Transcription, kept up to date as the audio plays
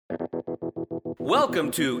Welcome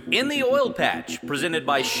to In the Oil Patch, presented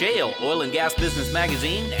by Shale Oil and Gas Business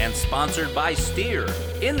Magazine and sponsored by Steer.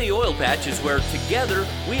 In the Oil Patch is where together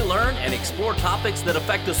we learn and explore topics that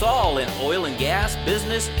affect us all in oil and gas,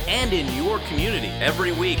 business, and in your community.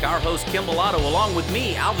 Every week, our host Kim Bellotto, along with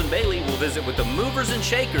me, Alvin Bailey, will visit with the movers and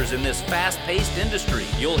shakers in this fast-paced industry.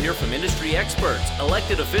 You'll hear from industry experts,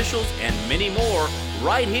 elected officials, and many more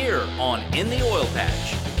right here on In the Oil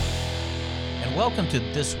Patch. And welcome to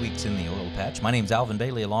this week's In the Oil Patch. My name's Alvin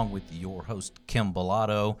Bailey, along with your host, Kim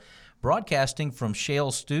Bellotto, broadcasting from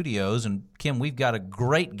Shale Studios. And Kim, we've got a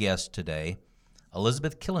great guest today,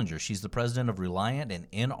 Elizabeth Killinger. She's the president of Reliant and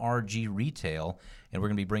NRG Retail, and we're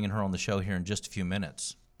going to be bringing her on the show here in just a few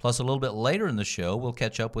minutes. Plus, a little bit later in the show, we'll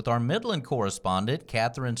catch up with our Midland correspondent,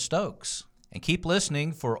 Catherine Stokes. And keep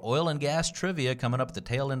listening for oil and gas trivia coming up at the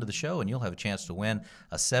tail end of the show, and you'll have a chance to win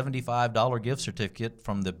a $75 gift certificate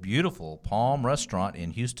from the beautiful Palm Restaurant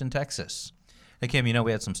in Houston, Texas. Hey, Kim,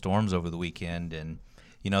 we had some storms over the weekend, and,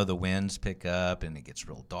 the winds pick up, and it gets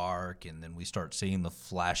real dark, and then we start seeing the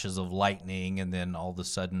flashes of lightning, and then all of a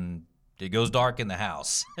sudden it goes dark in the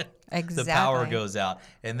house. Exactly. The power goes out.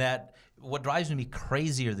 And what drives me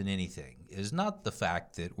crazier than anything is not the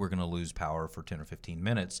fact that we're going to lose power for 10 or 15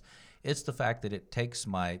 minutes. It's the fact that it takes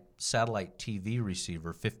my satellite TV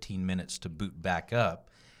receiver 15 minutes to boot back up.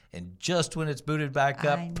 And just when it's booted back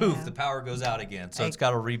up, poof, the power goes out again. So it's got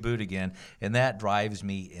to reboot again. And that drives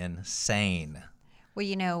me insane.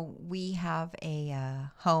 Well, we have a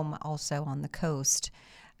home also on the coast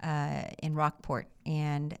in Rockport.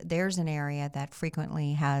 And there's an area that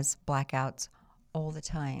frequently has blackouts all the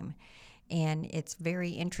time. And it's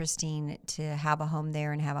very interesting to have a home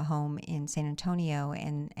there and have a home in San Antonio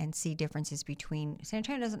and see differences between. San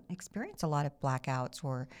Antonio doesn't experience a lot of blackouts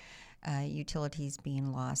or utilities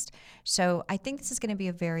being lost. So I think this is going to be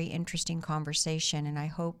a very interesting conversation, and I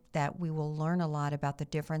hope that we will learn a lot about the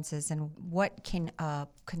differences and what can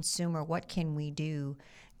what can we do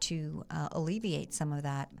to alleviate some of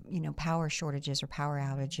that, power shortages or power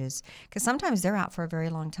outages, because sometimes they're out for a very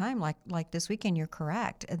long time. Like this weekend, you're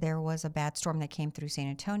correct. There was a bad storm that came through San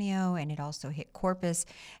Antonio, and it also hit Corpus,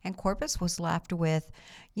 and Corpus was left with,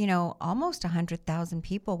 almost 100,000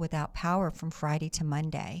 people without power from Friday to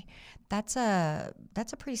Monday. That's a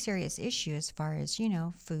pretty serious issue as far as,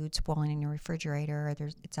 food spoiling in your refrigerator.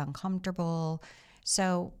 It's uncomfortable.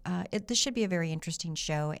 So this should be a very interesting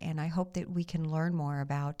show, and I hope that we can learn more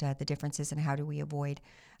about the differences and how do we avoid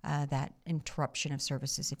that interruption of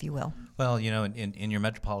services, if you will. Well, in your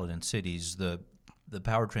metropolitan cities, the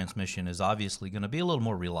power transmission is obviously going to be a little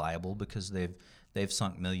more reliable because they've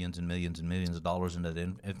sunk millions and millions and millions of dollars into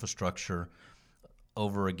the infrastructure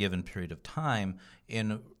over a given period of time.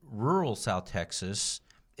 In rural South Texas,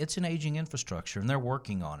 it's an aging infrastructure, and they're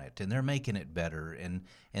working on it, and they're making it better, and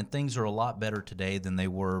things are a lot better today than they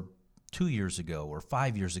were 2 years ago or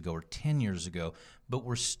 5 years ago or 10 years ago, but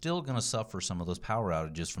we're still going to suffer some of those power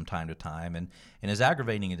outages from time to time, and as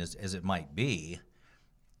aggravating as it might be,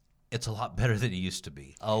 it's a lot better than it used to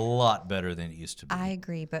be. A lot better than it used to be. I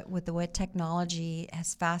agree, but with the way technology,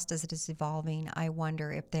 as fast as it is evolving, I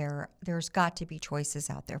wonder if there's got to be choices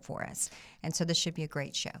out there for us. And so this should be a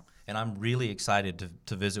great show. And I'm really excited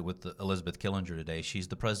to visit with Elizabeth Killinger today. She's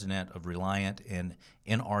the president of Reliant and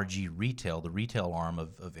NRG Retail, the retail arm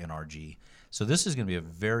of NRG. So this is going to be a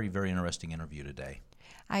very, very interesting interview today.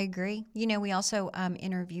 I agree. We also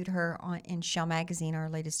interviewed her in Shale Magazine, our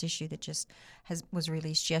latest issue that just was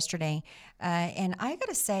released yesterday. And I got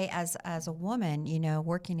to say, as a woman,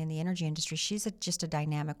 working in the energy industry, she's just a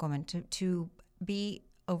dynamic woman. To be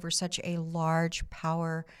over such a large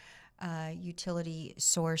power utility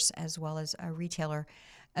source as well as a retailer,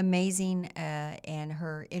 amazing. And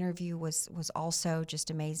her interview was also just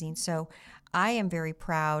amazing. So I am very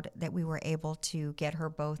proud that we were able to get her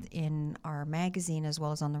both in our magazine as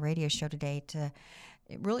well as on the radio show today to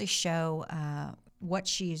really show what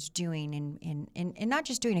she is doing and not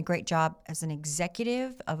just doing a great job as an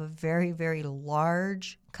executive of a very, very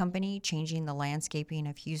large company, changing the landscaping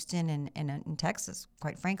of Houston and Texas,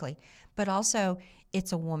 quite frankly, but also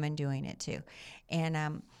it's a woman doing it too.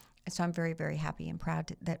 And so I'm very, very happy and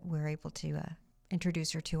proud that we're able to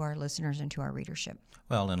introduce her to our listeners and to our readership.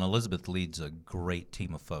 Well, and Elizabeth leads a great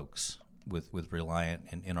team of folks with Reliant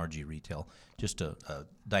and NRG Retail, just a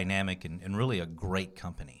dynamic and really a great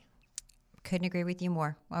company. Couldn't agree with you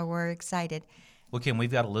more. Well, we're excited. Well, Kim,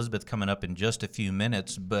 we've got Elizabeth coming up in just a few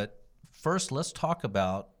minutes, but first let's talk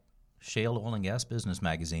about Shale Oil and Gas Business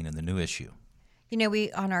Magazine and the new issue. You know,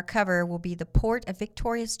 we on our cover will be the Port of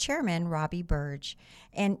Victoria's chairman, Robbie Burge.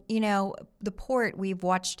 And, you know, the port we've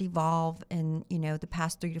watched evolve in, you know, the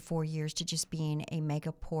past 3 to 4 years to just being a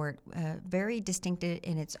mega port, very distinctive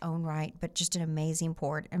in its own right, but just an amazing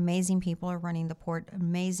port. Amazing people are running the port,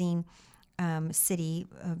 amazing city,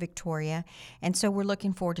 Victoria. And so we're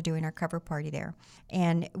looking forward to doing our cover party there.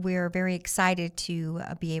 And we're very excited to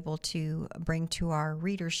be able to bring to our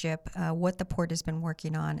readership what the port has been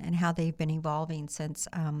working on and how they've been evolving since,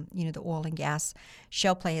 you know, the oil and gas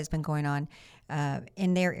shale play has been going on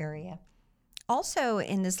in their area. Also,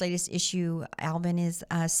 in this latest issue, Alvin, is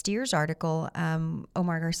Steer's article.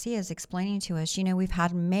 Omar Garcia is explaining to us, you know, we've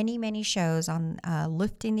had many, many shows on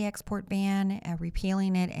lifting the export ban,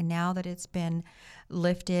 repealing it, and now that it's been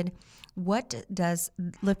lifted, what does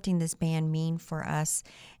lifting this ban mean for us,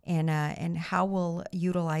 and how will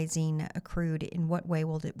utilizing crude, in what way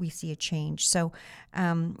will we see a change? So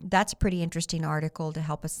that's a pretty interesting article to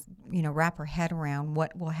help us, you know, wrap our head around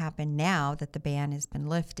what will happen now that the ban has been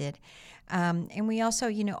lifted. And we also,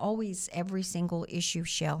 you know, always, every single issue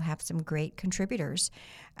shall have some great contributors.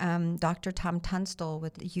 Dr. Tom Tunstall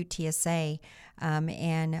with UTSA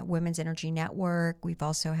and Women's Energy Network. We've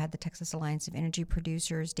also had the Texas Alliance of Energy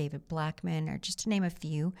Producers, David Blackman, or just to name a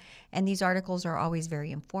few. And these articles are always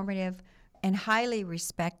very informative and highly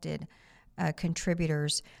respected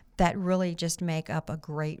contributors that really just make up a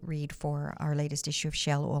great read for our latest issue of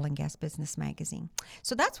Shale Oil and Gas Business Magazine.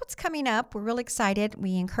 So that's what's coming up. We're really excited.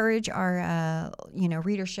 We encourage our you know,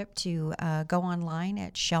 readership to go online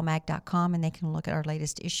at shalemag.com, and they can look at our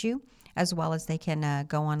latest issue, as well as they can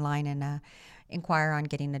go online and inquire on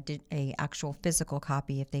getting a actual physical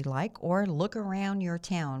copy if they like, or look around your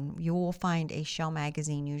town. You will find a Shale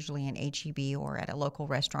magazine usually in HEB or at a local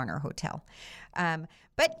restaurant or hotel.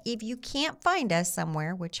 But if you can't find us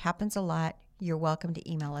somewhere, which happens a lot, you're welcome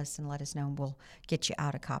to email us and let us know, and we'll get you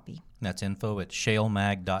out a copy. That's info at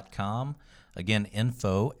shalemag.com. Again,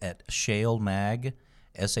 info at shalemag,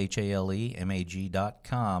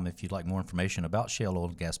 SHALEMAG.com if you'd like more information about Shale Oil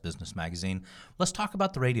and Gas Business Magazine. Let's talk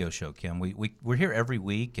about the radio show, Kim. We're here every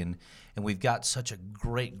week, and we've got such a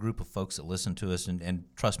great group of folks that listen to us, and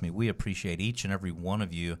trust me, we appreciate each and every one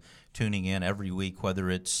of you tuning in every week, whether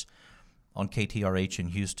it's on KTRH in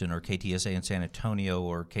Houston or KTSA in San Antonio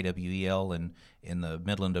or KWEL in the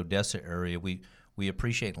Midland, Odessa area. We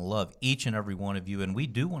appreciate and love each and every one of you, and we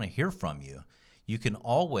do want to hear from you. You can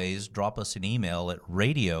always drop us an email at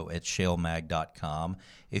radio@shalemag.com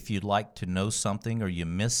if you'd like to know something or you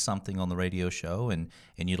missed something on the radio show and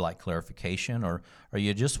you'd like clarification, or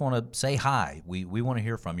you just want to say hi. We want to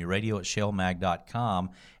hear from you, radio@shalemag.com.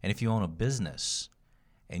 And if you own a business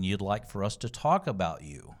and you'd like for us to talk about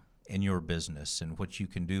you and your business and what you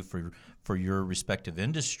can do for your respective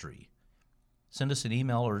industry, send us an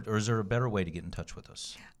email, or is there a better way to get in touch with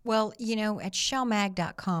us? Well, you know, at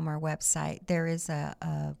shalemag.com, our website, there is a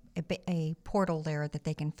portal there that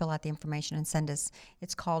they can fill out the information and send us.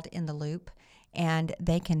 It's called In the Loop, and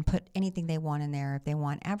they can put anything they want in there. If they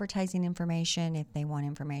want advertising information, if they want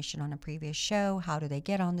information on a previous show, how do they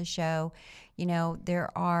get on the show? You know,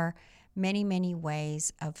 there are many, many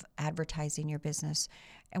ways of advertising your business.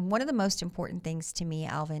 And one of the most important things to me,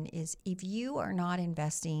 Alvin, is if you are not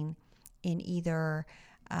investing in either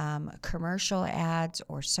commercial ads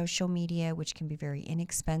or social media, which can be very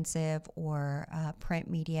inexpensive, or print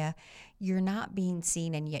media, you're not being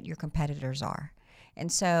seen, and yet your competitors are. And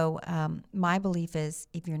so my belief is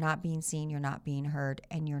if you're not being seen, you're not being heard,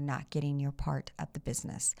 and you're not getting your part of the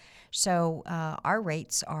business. So our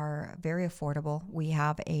rates are very affordable. We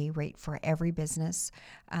have a rate for every business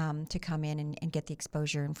to come in and get the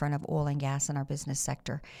exposure in front of oil and gas in our business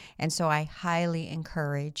sector. And so I highly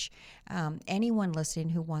encourage anyone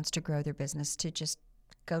listening who wants to grow their business to just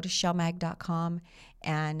go to shalemag.com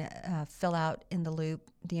and fill out In the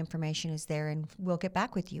Loop. The information is there, and we'll get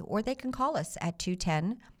back with you. Or they can call us at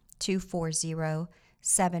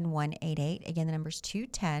 210-240-7188. Again, the number is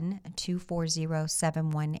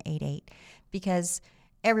 210-240-7188, because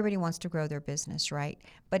everybody wants to grow their business, right?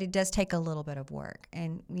 But it does take a little bit of work.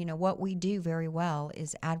 And, you know, what we do very well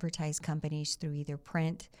is advertise companies through either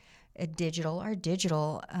print, digital. Our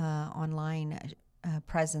digital online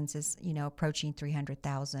presence is, you know, approaching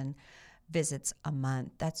 300,000 visits a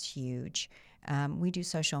month. That's huge. We do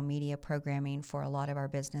social media programming for a lot of our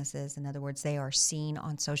businesses. In other words, they are seen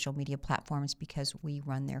on social media platforms because we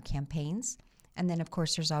run their campaigns. And then, of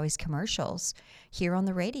course, there's always commercials here on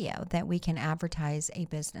the radio that we can advertise a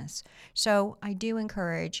business. So I do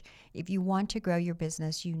encourage, if you want to grow your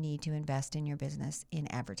business, you need to invest in your business in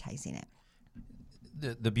advertising it.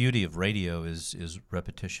 The beauty of radio is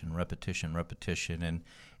repetition, and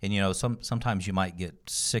sometimes you might get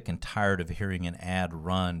sick and tired of hearing an ad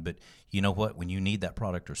run, but you know what? When you need that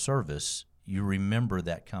product or service, you remember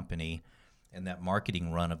that company and that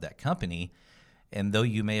marketing run of that company. And though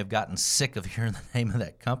you may have gotten sick of hearing the name of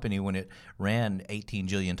that company when it ran 18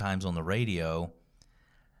 jillion times on the radio,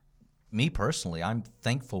 me personally, I'm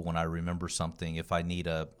thankful when I remember something if I need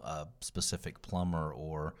a specific plumber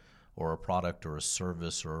or a product or a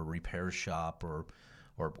service or a repair shop or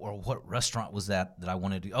what restaurant was that I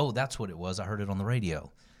wanted to. Oh, that's what it was. I heard it on the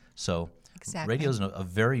radio. So exactly. Radio is a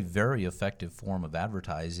very, very effective form of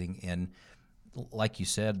advertising. And like you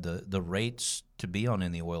said, the rates to be on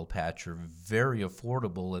In the Oil Patch are very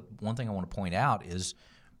affordable. One thing I want to point out is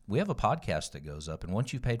we have a podcast that goes up, and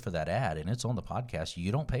once you've paid for that ad and it's on the podcast,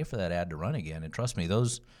 you don't pay for that ad to run again. And trust me,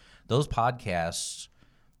 those podcasts,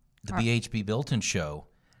 the BHP Bilton Show,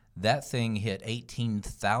 that thing hit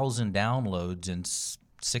 18,000 downloads in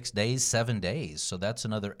 7 days. So that's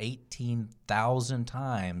another 18,000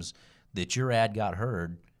 times that your ad got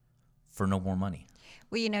heard for no more money.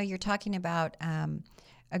 Well, you're talking about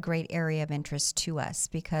a great area of interest to us,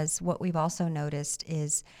 because what we've also noticed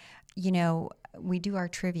is, we do our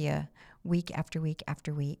trivia week after week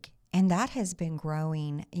after week, and that has been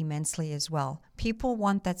growing immensely as well. People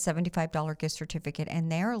want that $75 gift certificate, and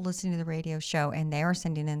they're listening to the radio show, and they're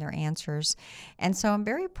sending in their answers. And so I'm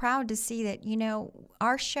very proud to see that,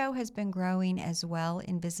 our show has been growing as well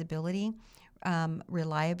in visibility,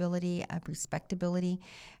 reliability, respectability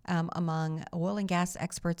among oil and gas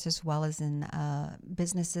experts, as well as in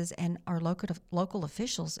businesses, and our local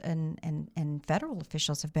officials and federal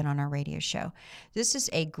officials have been on our radio show. This is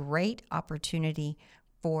a great opportunity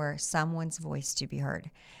for someone's voice to be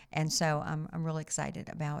heard, and so I'm really excited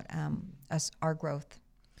about our growth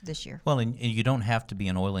this year. Well, and you don't have to be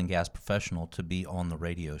an oil and gas professional to be on the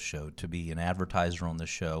radio show, to be an advertiser on the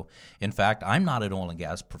show. In fact, I'm not an oil and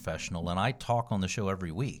gas professional, and I talk on the show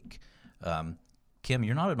every week. Kim,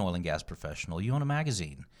 you're not an oil and gas professional. You own a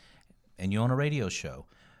magazine, and you own a radio show.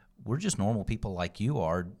 We're just normal people like you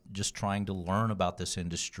are, just trying to learn about this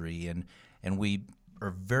industry, and we are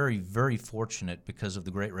very, very fortunate, because of the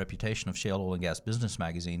great reputation of Shale Oil and Gas Business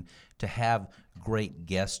Magazine, to have great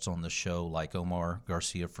guests on the show like Omar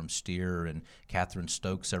Garcia from Steer and Catherine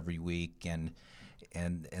Stokes every week, and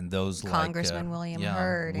those Congressman William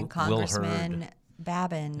Hurd and Congressman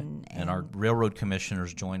Babin. And our railroad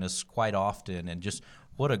commissioners join us quite often, and just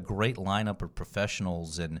what a great lineup of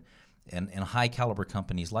professionals and high caliber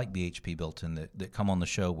companies like BHP Bilton that come on the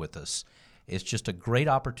show with us. It's just a great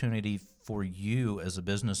opportunity for you as a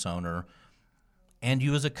business owner and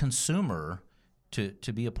you as a consumer to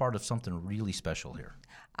be a part of something really special here.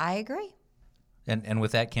 I agree. And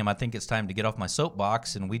with that, Kim, I think it's time to get off my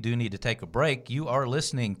soapbox, and we do need to take a break. You are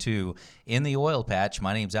listening to In the Oil Patch.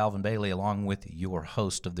 My name's Alvin Bailey, along with your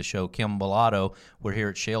host of the show, Kim Bellotto. We're here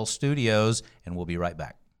at Shale Studios, and we'll be right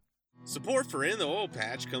back. Support for In the Oil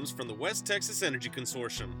Patch comes from the West Texas Energy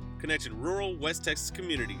Consortium, connecting rural West Texas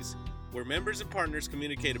communities, where members and partners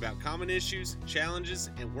communicate about common issues,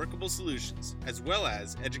 challenges, and workable solutions, as well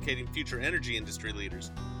as educating future energy industry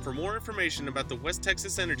leaders. For more information about the West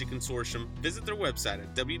Texas Energy Consortium, visit their website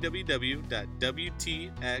at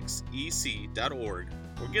www.wtxec.org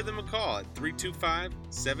or give them a call at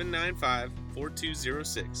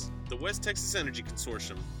 325-795-4206. The West Texas Energy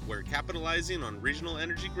Consortium, where capitalizing on regional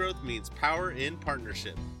energy growth means power in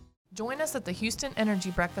partnership. Join us at the Houston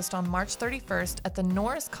Energy Breakfast on March 31st at the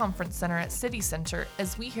Norris Conference Center at City Center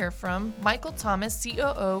as we hear from Michael Thomas,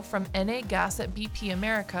 COO from NA Gas at BP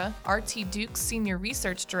America, R.T. Dukes, Senior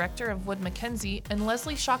Research Director of Wood Mackenzie, and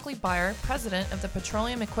Leslie Shockley-Beyer, President of the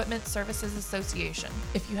Petroleum Equipment Services Association.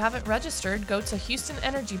 If you haven't registered, go to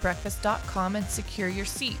HoustonEnergyBreakfast.com and secure your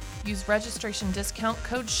seat. Use registration discount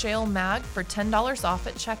code SHALEMAG for $10 off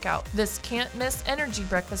at checkout. This can't-miss Energy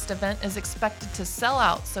Breakfast event is expected to sell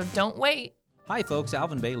out, so don't wait. Hi folks,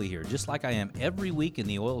 Alvin Bailey here, just like I am every week in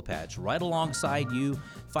the Oil Patch, right alongside you,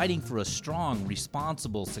 fighting for a strong,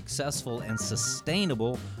 responsible, successful, and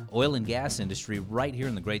sustainable oil and gas industry right here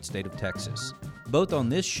in the great state of Texas. Both on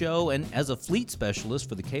this show and as a fleet specialist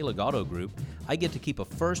for the K-Leg Auto Group, I get to keep a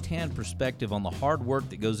first-hand perspective on the hard work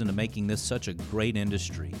that goes into making this such a great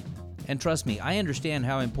industry. And trust me, I understand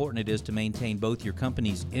how important it is to maintain both your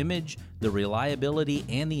company's image, the reliability,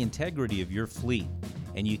 and the integrity of your fleet.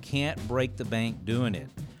 And you can't break the bank doing it.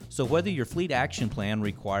 So whether your fleet action plan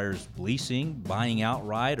requires leasing, buying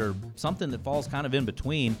outright, or something that falls kind of in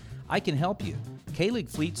between, I can help you. Kahlig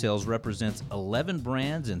Fleet Sales represents 11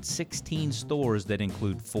 brands and 16 stores that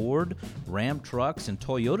include Ford, Ram trucks, and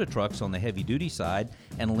Toyota trucks on the heavy-duty side,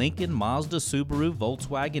 and Lincoln, Mazda, Subaru,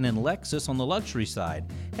 Volkswagen, and Lexus on the luxury side.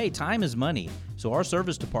 Hey, time is money, so our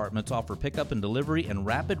service departments offer pickup and delivery and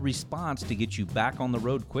rapid response to get you back on the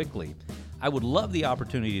road quickly. I would love the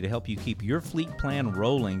opportunity to help you keep your fleet plan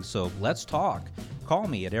rolling, so let's talk. Call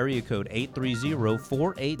me at area code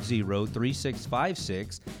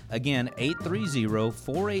 830-480-3656. Again,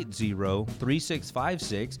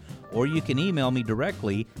 830-480-3656. Or you can email me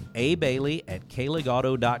directly,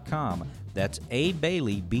 abailey@kahligauto.com. That's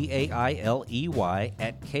abailey, B-A-I-L-E-Y,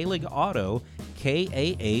 at kahligauto,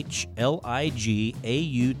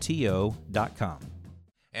 KAHLIGAUTO.com.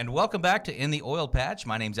 And welcome back to In the Oil Patch.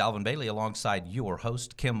 My name's Alvin Bailey alongside your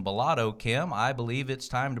host, Kim Bellotto. Kim, I believe it's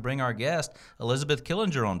time to bring our guest, Elizabeth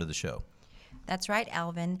Killinger, onto the show. That's right,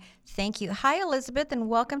 Alvin. Thank you. Hi, Elizabeth, and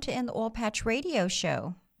welcome to In the Oil Patch radio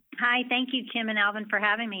show. Hi, thank you, Kim and Alvin, for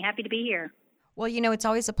having me. Happy to be here. Well, you know, it's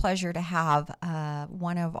always a pleasure to have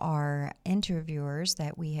one of our interviewers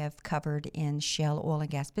that we have covered in Shale Oil and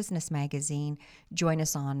Gas Business Magazine join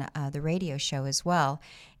us on the radio show as well.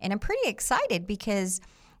 And I'm pretty excited because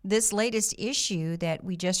this latest issue that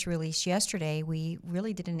we just released yesterday, we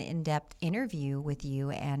really did an in-depth interview with you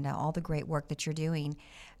and all the great work that you're doing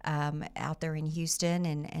out there in Houston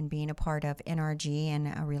and being a part of NRG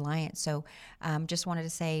and Reliant. So just wanted to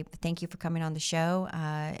say thank you for coming on the show.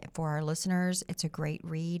 For our listeners, it's a great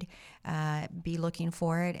read. Be looking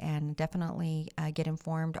for it and definitely get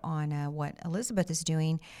informed on what Elizabeth is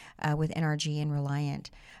doing with NRG and Reliant.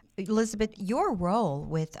 Elizabeth, your role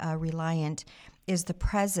with Reliant is the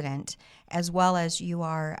president, as well as you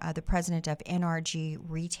are the president of NRG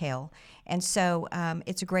Retail. And so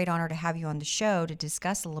it's a great honor to have you on the show to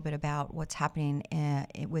discuss a little bit about what's happening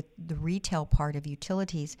with the retail part of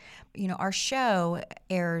utilities. You know, our show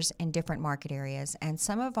airs in different market areas, and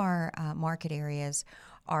some of our market areas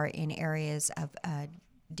are in areas of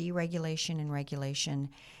deregulation and regulation.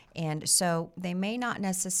 And so they may not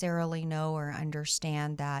necessarily know or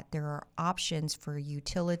understand that there are options for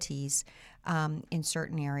utilities in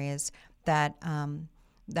certain areas that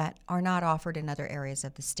that are not offered in other areas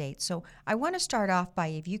of the state. So I want to start off by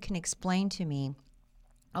if you can explain to me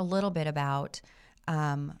a little bit about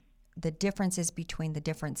the differences between the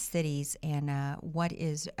different cities and what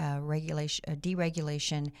is regulation,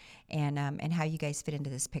 deregulation, and how you guys fit into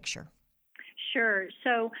this picture. Sure.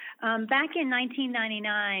 So back in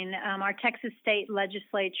 1999, our Texas state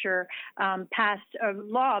legislature passed a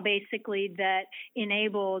law basically that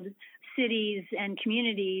enabled cities and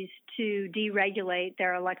communities to deregulate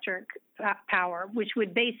their electric power, which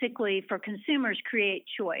would basically, for consumers, create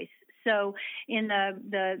choice. So in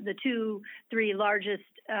the 2-3 largest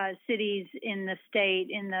cities in the state,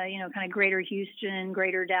 in the kind of greater Houston,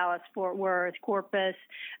 greater Dallas, Fort Worth, Corpus,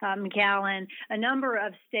 McAllen, a number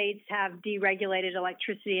of states have deregulated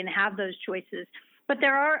electricity and have those choices. But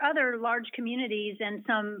there are other large communities and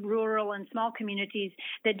some rural and small communities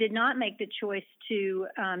that did not make the choice to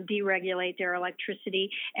deregulate their electricity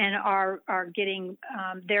and are getting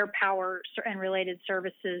their power and related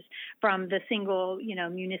services from the single,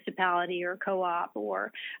 municipality or co-op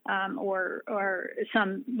or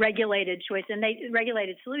some regulated choice and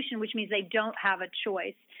regulated solution, which means they don't have a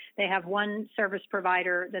choice. They have one service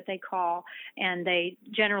provider that they call, and they,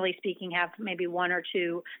 generally speaking, have maybe one or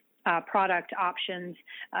two product options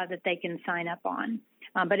that they can sign up on.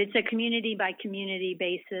 But it's a community by community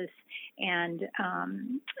basis, and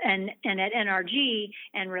at NRG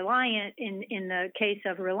and Reliant, in the case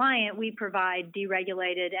of Reliant, we provide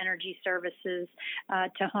deregulated energy services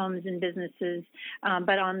to homes and businesses.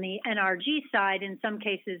 But on the NRG side, in some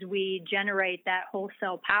cases, we generate that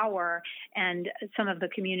wholesale power, and some of the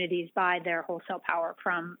communities buy their wholesale power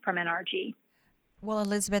from NRG. Well,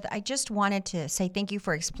 Elizabeth, I just wanted to say thank you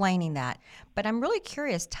for explaining that. But I'm really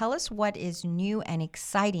curious. Tell us what is new and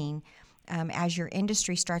exciting as your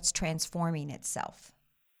industry starts transforming itself.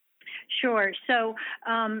 Sure. So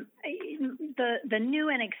the new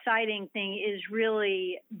and exciting thing is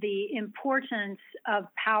really the importance of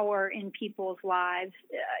power in people's lives.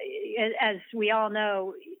 As we all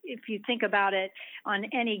know, if you think about it, on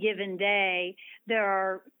any given day, there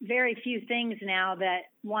are very few things now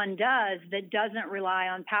that one does that doesn't rely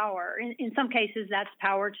on power. In some cases, that's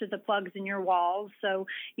power to the plugs in your walls, so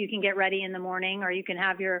you can get ready in the morning, or you can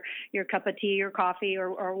have your cup of tea or coffee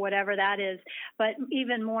or whatever that is. But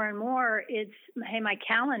even more and more, it's, hey, my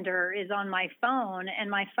calendar is on my phone, and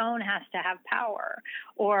my phone has to have power.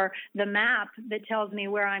 Or the map that tells me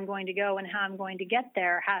where I'm going to go and how I'm going to get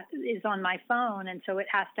there is on my phone, and so it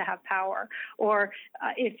has to have power. Or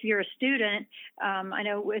if you're a student, I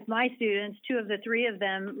know with my students, 2 of the 3 of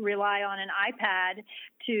them rely on an iPad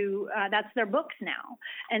to that's their books now.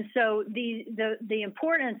 And so the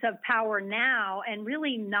importance of power now, and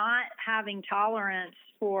really not having tolerance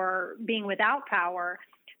for being without power,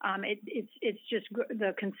 it's just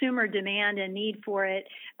the consumer demand and need for it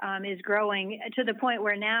is growing to the point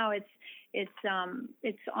where now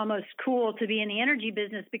it's almost cool to be in the energy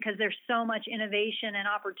business, because there's so much innovation and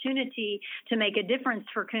opportunity to make a difference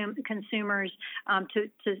for consumers, to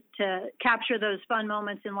capture those fun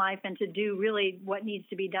moments in life and to do really what needs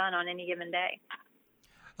to be done on any given day.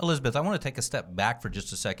 Elizabeth, I want to take a step back for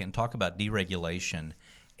just a second and talk about deregulation.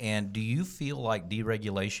 And do you feel like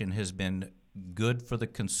deregulation has been good for the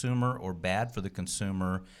consumer or bad for the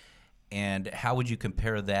consumer? And how would you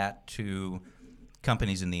compare that to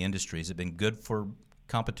companies in the industry? Has it been good for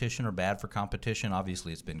competition or bad for competition?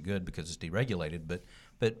 Obviously, it's been good because it's deregulated,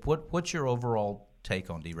 but what's your overall take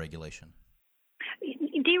on deregulation?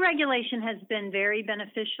 Deregulation has been very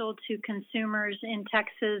beneficial to consumers in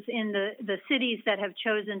Texas. In the cities that have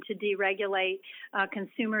chosen to deregulate,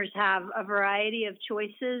 consumers have a variety of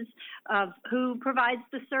choices of who provides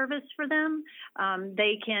the service for them.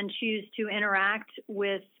 They can choose to interact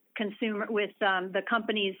with the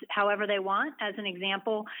companies however they want. As an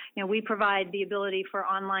example, we provide the ability for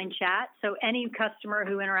online chat, so any customer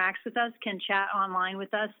who interacts with us can chat online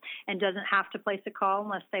with us and doesn't have to place a call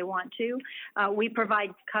unless they want to. We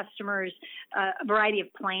provide customers a variety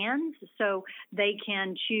of plans, so they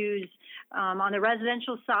can choose on the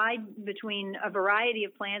residential side between a variety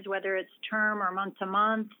of plans, whether it's term or month to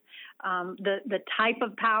month. The type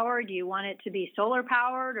of power, do you want it to be solar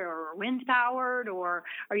powered or wind powered, or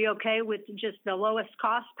are you okay with just the lowest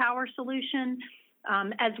cost power solution?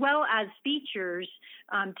 As well as features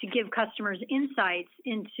to give customers insights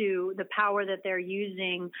into the power that they're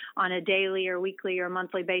using on a daily or weekly or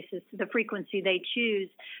monthly basis, the frequency they choose,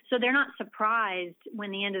 so they're not surprised when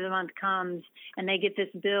the end of the month comes and they get this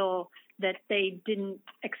bill that they didn't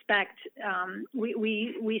expect.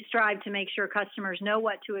 We strive to make sure customers know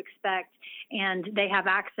what to expect and they have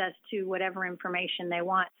access to whatever information they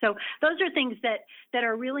want. So those are things that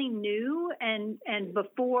are really new, and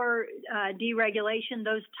before deregulation,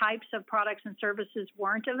 those types of products and services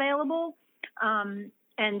weren't available.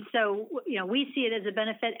 And so, we see it as a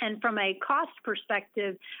benefit. And from a cost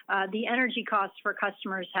perspective, the energy costs for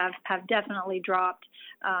customers have definitely dropped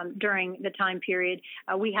during the time period.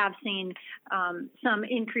 We have seen some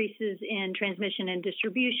increases in transmission and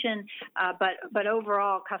distribution, but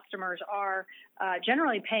overall, customers are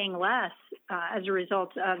generally paying less as a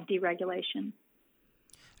result of deregulation.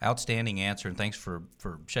 Outstanding answer, and thanks for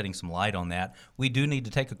shedding some light on that. We do need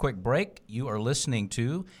to take a quick break. You are listening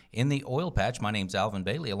to In the Oil Patch. My name's Alvin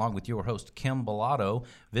Bailey, along with your host, Kim Bellotto,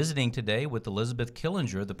 visiting today with Elizabeth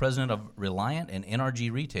Killinger, the president of Reliant and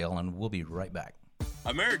NRG Retail, and we'll be right back.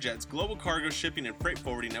 Amerijet's global cargo shipping and freight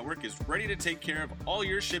forwarding network is ready to take care of all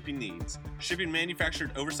your shipping needs. Shipping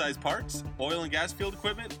manufactured oversized parts, oil and gas field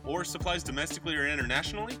equipment, or supplies domestically or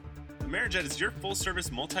internationally? Amerijet is your full-service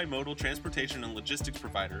multimodal transportation and logistics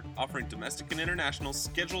provider, offering domestic and international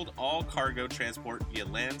scheduled all-cargo transport via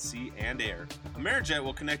land, sea, and air. Amerijet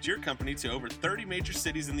will connect your company to over 30 major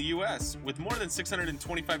cities in the U.S., with more than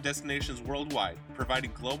 625 destinations worldwide,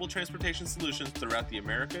 providing global transportation solutions throughout the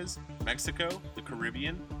Americas, Mexico, the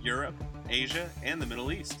Caribbean, Europe, Asia, and the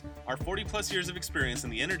Middle East. Our 40-plus years of experience in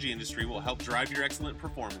the energy industry will help drive your excellent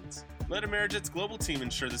performance. Let Amerijet's global team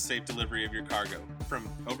ensure the safe delivery of your cargo. From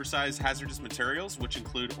oversized hazardous materials, which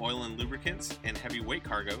include oil and lubricants, and heavy weight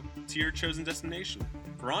cargo, to your chosen destination.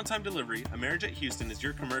 For on-time delivery, Amerijet Houston is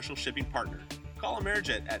your commercial shipping partner. Call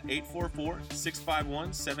Amerijet at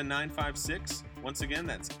 844-651-7956. Once again,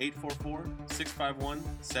 that's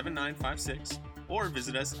 844-651-7956. Or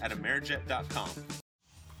visit us at Amerijet.com.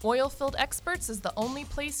 Oilfield Experts is the only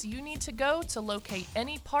place you need to go to locate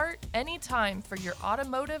any part, anytime for your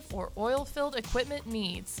automotive or oilfield equipment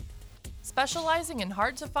needs. Specializing in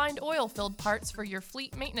hard-to-find oilfield parts for your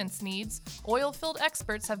fleet maintenance needs, Oilfield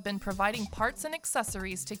Experts have been providing parts and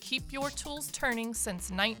accessories to keep your tools turning since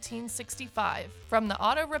 1965. From the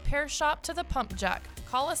auto repair shop to the pump jack,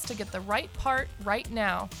 call us to get the right part right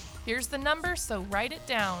now. Here's the number, so write it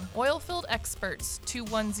down. Oilfield Experts,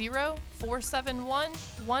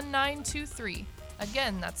 210-471-1923.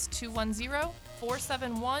 Again, that's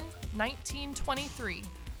 210-471-1923.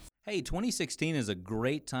 Hey, 2016 is a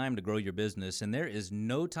great time to grow your business, and there is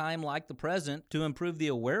no time like the present to improve the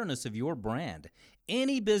awareness of your brand.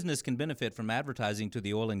 Any business can benefit from advertising to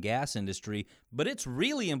the oil and gas industry, but it's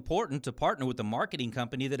really important to partner with a marketing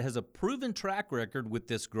company that has a proven track record with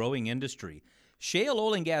this growing industry. Shale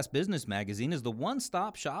Oil and Gas Business Magazine is the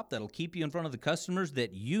one-stop shop that'll keep you in front of the customers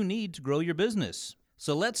that you need to grow your business.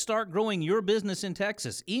 So let's start growing your business in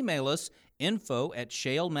Texas. Email us,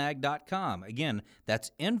 info@shalemag.com. Again,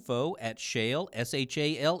 that's info@shale,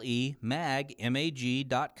 S-H-A-L-E, mag,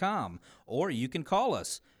 M-A-G.com. Or you can call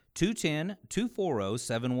us,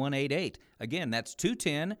 210-240-7188. Again, that's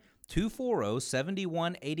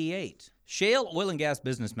 210-240-7188. Shale Oil and Gas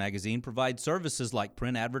Business Magazine provides services like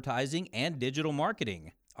print advertising and digital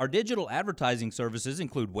marketing. Our digital advertising services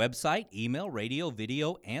include website, email, radio,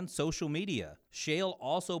 video, and social media. Shale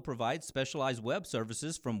also provides specialized web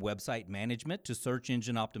services from website management to search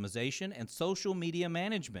engine optimization and social media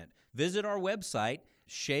management. Visit our website,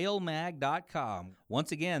 shalemag.com.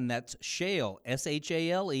 Once again, that's Shale,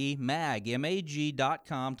 S-H-A-L-E, mag,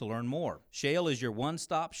 M-A-G.com to learn more. Shale is your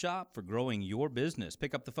one-stop shop for growing your business.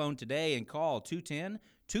 Pick up the phone today and call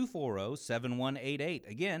 210-240-7188.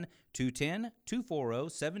 Again,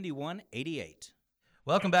 210-240-7188.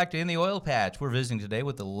 Welcome back to In the Oil Patch. We're visiting today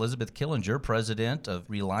with Elizabeth Killinger, president of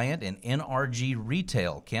Reliant and NRG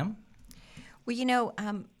Retail. Kim? Well,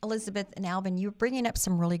 Elizabeth and Alvin, you're bringing up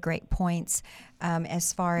some really great points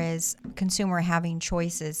as far as consumer having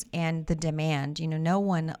choices and the demand. No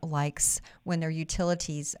one likes when their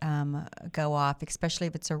utilities go off, especially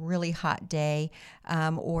if it's a really hot day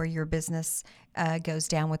or your business goes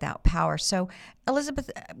down without power. So, Elizabeth,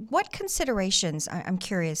 what considerations, I'm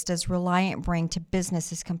curious, does Reliant bring to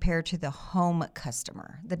businesses compared to the home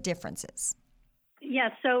customer, the differences? Yeah,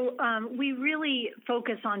 so we really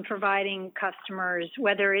focus on providing customers,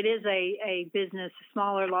 whether it is a business,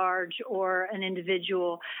 small or large, or an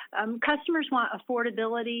individual. Customers want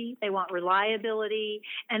affordability, they want reliability,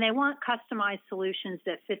 and they want customized solutions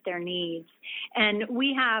that fit their needs. And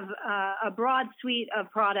we have a broad suite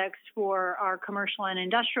of products for our commercial and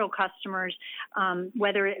industrial customers.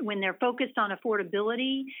 When they're focused on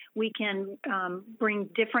affordability, we can bring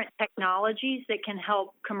different technologies that can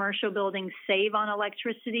help commercial buildings save on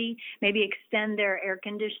electricity, maybe extend their air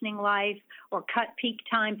conditioning life, or cut peak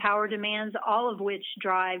time power demands, all of which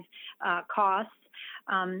drive costs.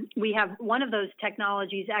 We have one of those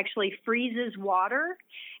technologies actually freezes water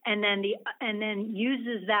and then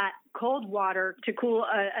uses that cold water to cool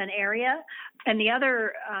an area. And the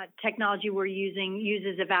other technology we're using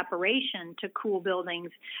uses evaporation to cool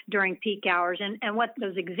buildings during peak hours. And what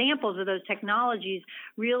those examples of those technologies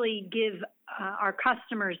really give our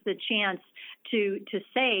customers the chance to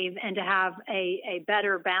save and to have a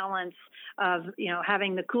better balance of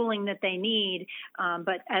having the cooling that they need,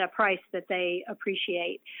 but at a price that they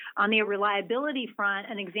appreciate. On the reliability front,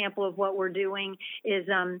 an example of what we're doing is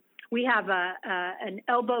we have an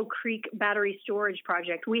Elbow Creek battery storage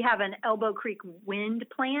project. We have an Elbow Creek wind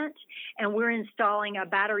plant, and we're installing a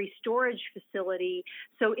battery storage facility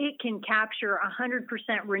so it can capture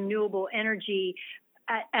 100% renewable energy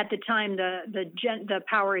at the time the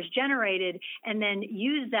power is generated, and then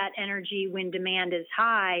use that energy when demand is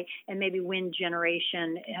high and maybe wind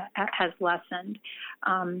generation has lessened.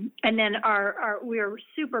 And then we're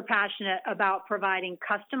super passionate about providing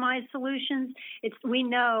customized solutions. We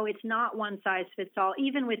know it's not one size fits all.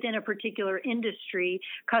 Even within a particular industry,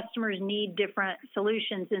 customers need different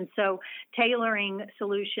solutions, and so tailoring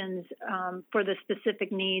solutions for the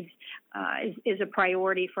specific needs is a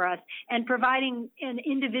priority for us. And providing an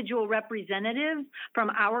individual representative from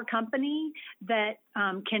our company that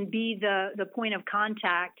can be the point of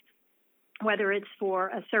contact, whether it's for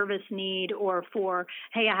a service need or for,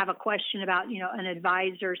 hey, I have a question about, an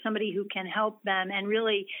advisor, somebody who can help them and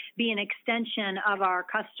really be an extension of our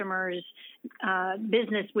customers'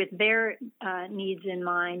 business with their needs in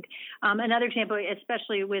mind. Another example,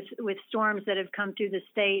 especially with storms that have come through the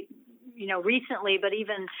state, recently, but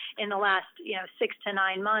even in the last, 6 to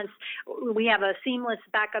 9 months, we have a seamless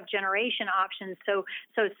backup generation option. So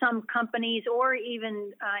some companies or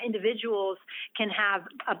even individuals can have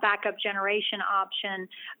a backup generation option,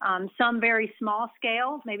 some very small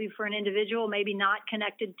scale, maybe for an individual, maybe not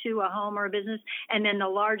connected to a home or a business, and then the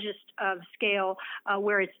largest of scale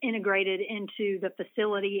where it's integrated into the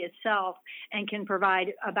facility itself and can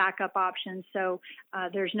provide a backup option. So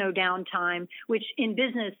there's no downtime, which in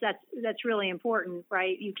business, that's that's really important,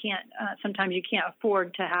 right? You can't sometimes you can't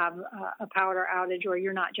afford to have a power outage, or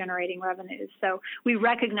you're not generating revenues. So we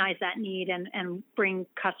recognize that need and bring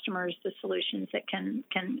customers the solutions that can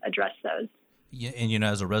address those. Yeah, and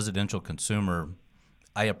as a residential consumer,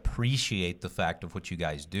 I appreciate the fact of what you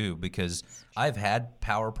guys do, because I've had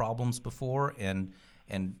power problems before, and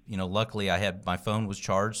luckily my phone was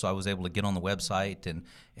charged, so I was able to get on the website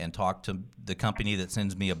and talk to the company that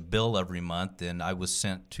sends me a bill every month, and I was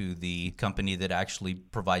sent to the company that actually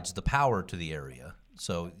provides the power to the area.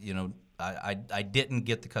 So, I didn't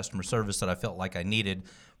get the customer service that I felt like I needed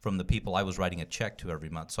from the people I was writing a check to every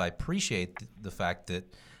month. So I appreciate the fact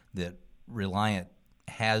that Reliant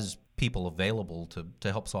has people available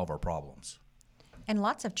to help solve our problems. And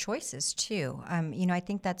lots of choices, too. I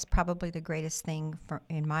think that's probably the greatest thing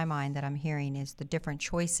in my mind that I'm hearing is the different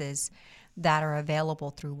choices that are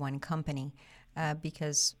available through one company.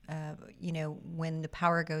 Because when the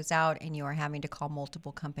power goes out and you are having to call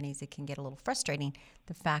multiple companies, it can get a little frustrating.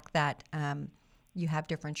 The fact that you have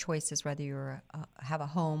different choices, whether you have a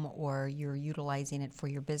home or you're utilizing it for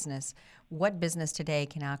your business. What business today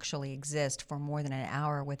can actually exist for more than an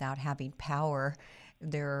hour without having power?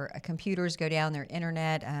 Their computers go down, their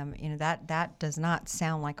internet. That does not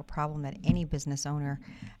sound like a problem that any business owner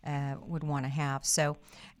would want to have. So,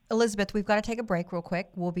 Elizabeth, we've got to take a break real quick.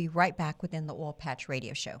 We'll be right back within the Oil Patch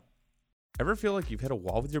Radio Show. Ever feel like you've hit a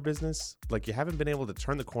wall with your business? Like you haven't been able to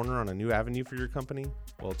turn the corner on a new avenue for your company?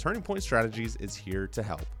 Well, Turning Point Strategies is here to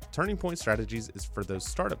help. Turning Point Strategies is for those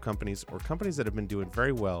startup companies or companies that have been doing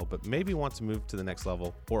very well but maybe want to move to the next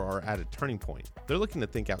level or are at a turning point. They're looking to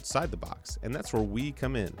think outside the box, and that's where we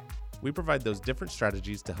come in. We provide those different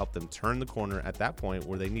strategies to help them turn the corner at that point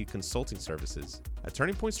where they need consulting services. At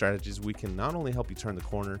Turning Point Strategies, we can not only help you turn the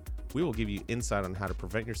corner, we will give you insight on how to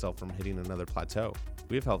prevent yourself from hitting another plateau.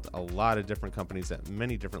 We have helped a lot of different companies at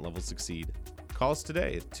many different levels succeed. Call us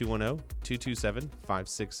today at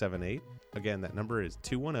 210-227-5678. Again, that number is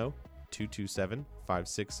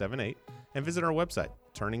 210-227-5678. And visit our website,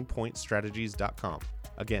 turningpointstrategies.com.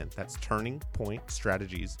 Again, that's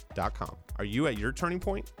turningpointstrategies.com. Are you at your turning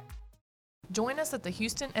point? Join us at the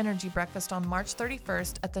Houston Energy Breakfast on March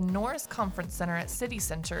 31st at the Norris Conference Center at City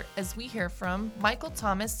Center as we hear from Michael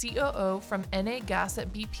Thomas, COO from NA Gas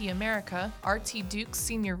at BP America, R.T. Dukes,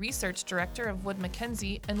 Senior Research Director of Wood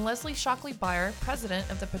Mackenzie, and Leslie Shockley-Beyer,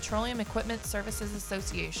 President of the Petroleum Equipment Services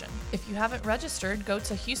Association. If you haven't registered, go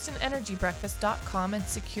to HoustonEnergyBreakfast.com and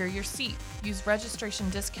secure your seat. Use registration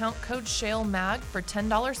discount code SHALEMAG for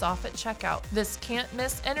 $10 off at checkout. This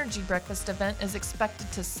can't-miss Energy Breakfast event is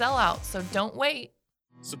expected to sell out, so don't wait.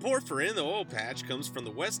 Support for In the Oil Patch comes from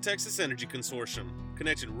the West Texas Energy Consortium,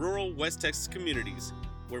 connecting rural West Texas communities,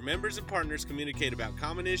 where members and partners communicate about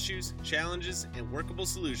common issues, challenges, and workable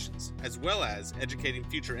solutions, as well as educating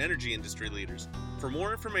future energy industry leaders. For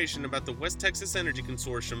more information about the West Texas Energy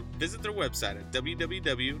Consortium, visit their website at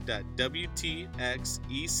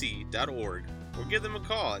www.wtxec.org or give them a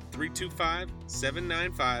call at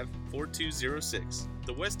 325-795-4206.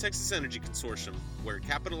 The West Texas Energy Consortium, where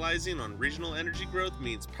capitalizing on regional energy growth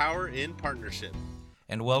means power in partnership.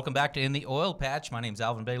 And welcome back to In the Oil Patch. My name's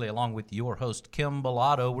Alvin Bailey, along with your host, Kim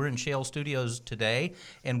Bellotto. We're in Shale Studios today,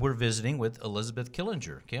 and we're visiting with Elizabeth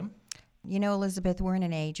Killinger. Kim? Elizabeth, we're in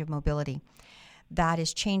an age of mobility that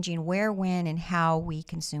is changing where, when, and how we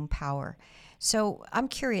consume power. So I'm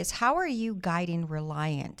curious, how are you guiding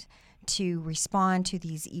Reliant to respond to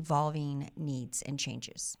these evolving needs and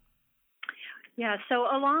changes? Yeah, so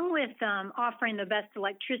along with offering the best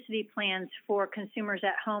electricity plans for consumers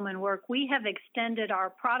at home and work, we have extended our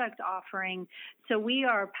product offering so we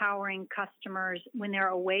are powering customers when they're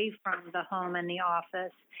away from the home and the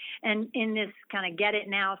office. And in this kind of get it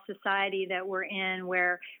now society that we're in,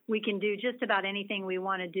 where we can do just about anything we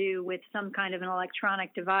want to do with some kind of an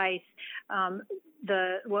electronic device,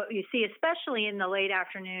 what you see, especially in the late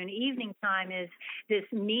afternoon, evening time, is this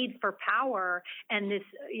need for power and this,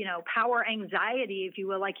 power anxiety, if you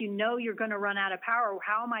will. Like, you're going to run out of power.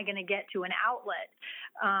 How am I going to get to an outlet?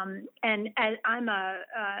 And as I'm a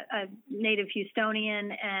native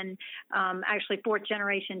Houstonian and actually fourth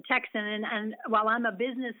generation Texan, and while I'm a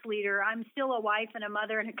business leader, I'm still a wife and a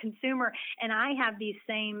mother and a consumer, and I have these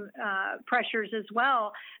same pressures as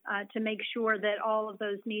well to make sure that all of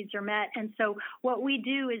those needs are met. And so what we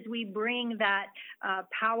do is we bring that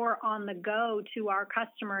power on the go to our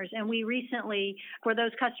customers. And we recently, for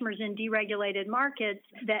those customers in deregulated markets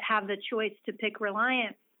that have the choice to pick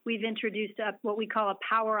Reliant, we've introduced what we call a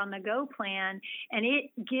Power on the Go plan, and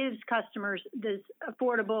it gives customers this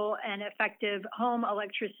affordable and effective home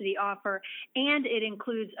electricity offer, and it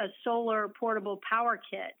includes a solar portable power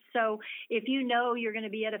kit. So if you know you're going to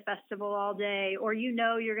be at a festival all day, or you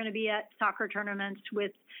know you're going to be at soccer tournaments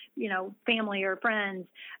with, family or friends,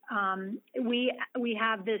 we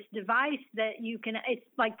have this device that it's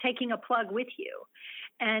like taking a plug with you.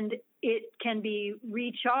 And it can be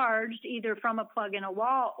recharged either from a plug in a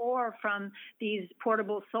wall or from these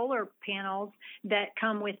portable solar panels that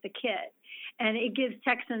come with the kit. And it gives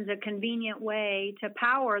Texans a convenient way to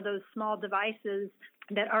power those small devices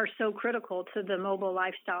that are so critical to the mobile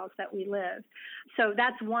lifestyles that we live. So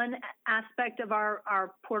that's one aspect of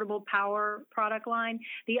our portable power product line.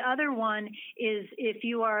 The other one is if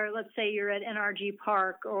you are, let's say you're at NRG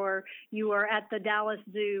Park, or you are at the Dallas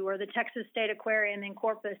Zoo, or the Texas State Aquarium in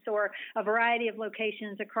Corpus, or a variety of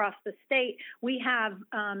locations across the state, we have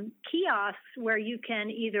kiosks where you can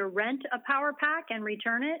either rent a power pack and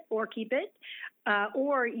return it or keep it,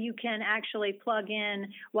 or you can actually plug in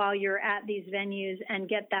while you're at these venues and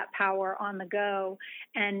get that power on the go.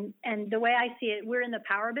 And the way I see it, we're in the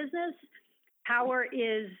power business. Power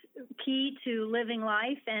is key to living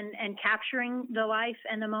life and capturing the life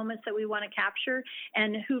and the moments that we want to capture.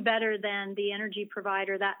 And who better than the energy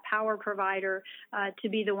provider, that power provider, to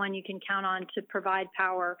be the one you can count on to provide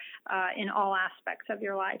power in all aspects of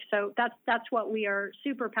your life. So that's what we are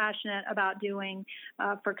super passionate about doing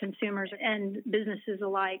for consumers and businesses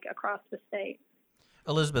alike across the state.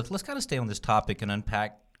 Elizabeth, let's kind of stay on this topic and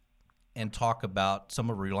unpack and talk about some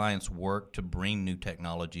of Reliant's work to bring new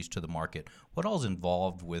technologies to the market. What all is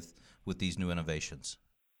involved with these new innovations?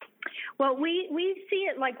 Well, we see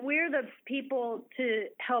it like we're the people to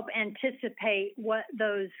help anticipate what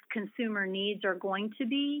those consumer needs are going to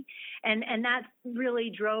be. And that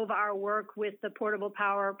really drove our work with the portable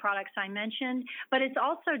power products I mentioned. But it's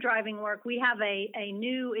also driving work. We have a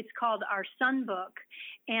new, it's called our Sunbook,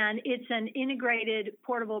 and it's an integrated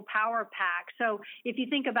portable power pack. So if you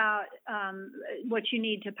think about what you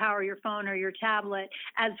need to power your phone or your tablet,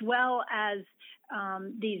 as well as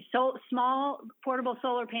these small portable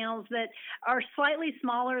solar panels that are slightly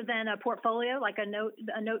smaller than a portfolio, like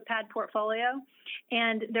a notepad portfolio,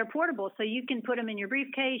 and they're portable. So you can put them in your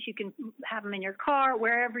briefcase, you can have them in your car,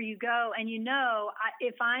 wherever you go. And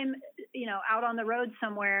if I'm out on the road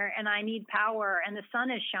somewhere and I need power and the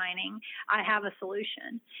sun is shining, I have a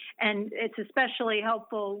solution. And it's especially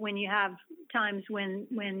helpful when you have times when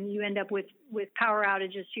you end up with power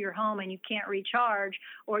outages to your home and you can't recharge,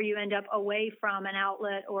 or you end up away from an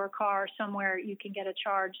outlet or a car somewhere you can get a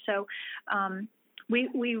charge. So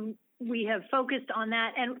we have focused on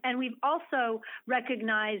that, and we've also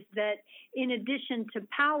recognized that in addition to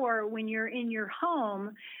power, when you're in your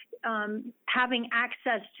home, having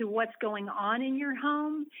access to what's going on in your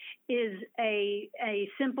home is a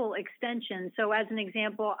simple extension. So as an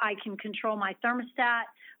example, I can control my thermostat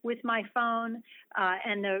with my phone,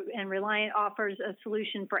 and Reliant offers a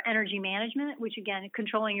solution for energy management, which again,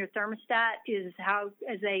 controlling your thermostat is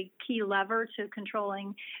a key lever to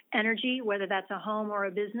controlling energy, whether that's a home or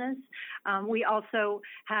a business. We also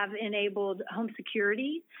have enabled home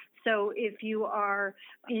security. So if you are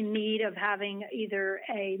in need of having either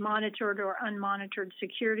a monitored or unmonitored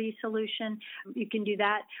security solution, you can do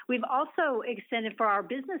that. We've also extended for our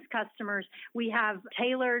business customers, we have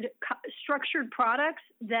tailored structured products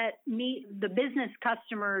that meet the business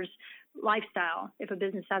customer's lifestyle, if a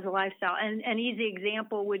business has a lifestyle. And an easy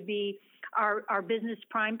example would be our business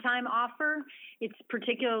primetime offer. It's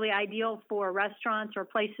particularly ideal for restaurants or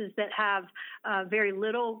places that have very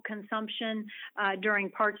little consumption during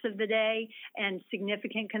parts of the day and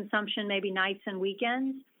significant consumption maybe nights and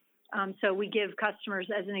weekends. So we give customers,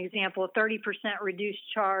 as an example, a 30% reduced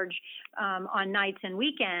charge on nights and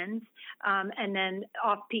weekends, and then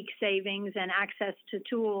off-peak savings and access to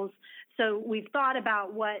tools. So we've thought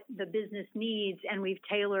about what the business needs, and we've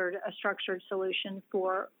tailored a structured solution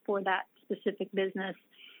for that specific business.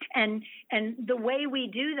 And the way we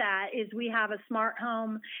do that is we have a smart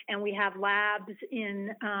home and we have labs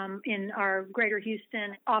in our Greater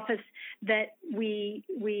Houston office that we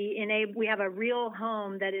enable. We have a real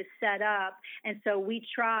home that is set up, and so we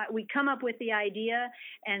come up with the idea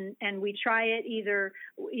and we try it. Either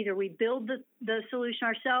we build the solution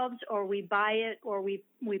ourselves, or we buy it, or we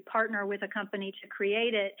partner with a company to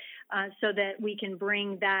create it, so that we can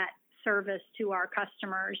bring that service to our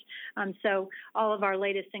customers. So all of our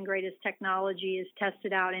latest and greatest technology is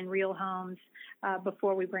tested out in real homes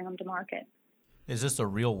before we bring them to market. Is this a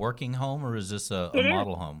real working home, or is this a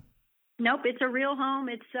model home? Nope, it's a real home.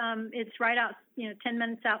 It's right out, 10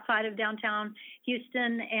 minutes outside of downtown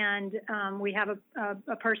Houston, and we have a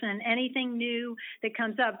person. And anything new that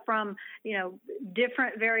comes up, from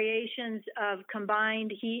different variations of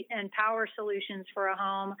combined heat and power solutions for a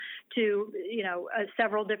home to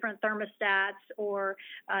several different thermostats or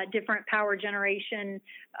different power generation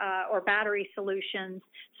or battery solutions,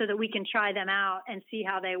 so that we can try them out and see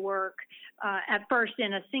how they work at first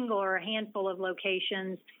in a single or a handful of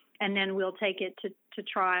locations. And then we'll take it to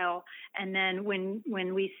trial. And then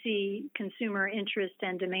when we see consumer interest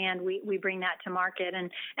and demand, we bring that to market.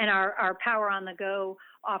 And our Power on the Go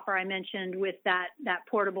offer I mentioned, with that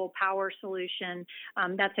portable power solution,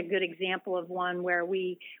 that's a good example of one where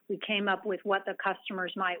we came up with what the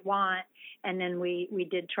customers might want, and then we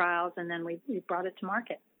did trials, and then we brought it to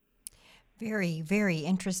market. Very, very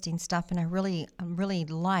interesting stuff, and I really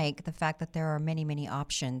like the fact that there are many, many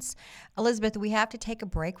options. Elizabeth, we have to take a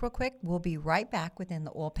break real quick. We'll be right back within the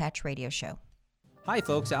Oil Patch Radio Show. Hi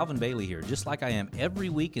folks, Alvin Bailey here, just like I am every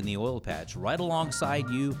week in the Oil Patch, right alongside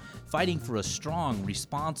you, fighting for a strong,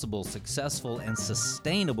 responsible, successful, and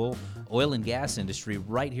sustainable oil and gas industry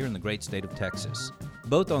right here in the great state of Texas.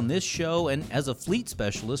 Both on this show and as a fleet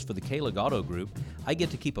specialist for the Kalig Auto Group, I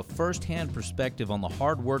get to keep a first-hand perspective on the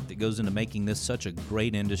hard work that goes into making this such a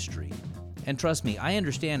great industry. And trust me, I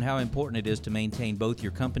understand how important it is to maintain both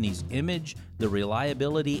your company's image, the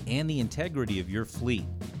reliability, and the integrity of your fleet.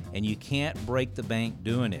 And you can't break the bank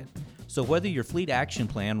doing it. So whether your fleet action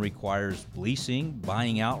plan requires leasing,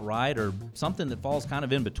 buying outright, or something that falls kind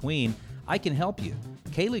of in between, I can help you.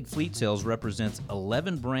 Kalig Fleet Sales represents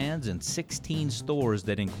 11 brands and 16 stores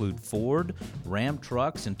that include Ford, Ram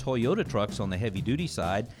trucks, and Toyota trucks on the heavy-duty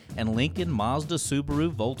side, and Lincoln, Mazda,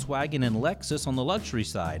 Subaru, Volkswagen, and Lexus on the luxury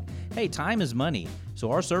side. Hey, time is money,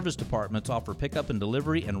 so our service departments offer pickup and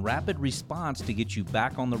delivery and rapid response to get you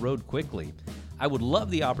back on the road quickly. I would love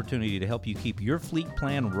the opportunity to help you keep your fleet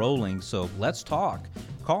plan rolling, so let's talk.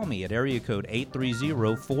 Call me at area code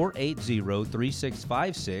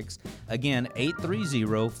 830-480-3656. Again,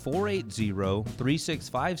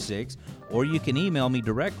 830-480-3656. Or you can email me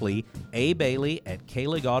directly,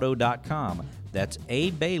 abailey@kaligauto.com. That's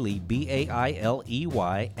abailey,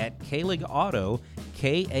 B-A-I-L-E-Y, at kaligauto,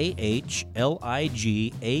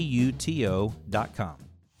 KAHLIGAUTO.com.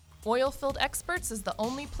 Oilfield Experts is the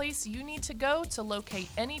only place you need to go to locate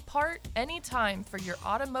any part, anytime for your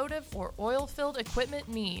automotive or oilfield equipment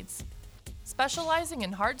needs. Specializing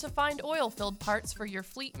in hard-to-find oilfield parts for your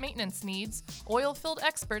fleet maintenance needs, Oilfield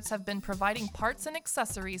Experts have been providing parts and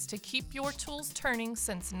accessories to keep your tools turning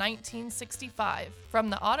since 1965.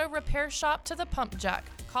 From the auto repair shop to the pump jack,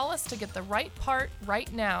 call us to get the right part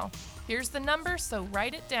right now. Here's the number, so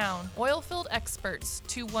write it down. Oilfield Experts,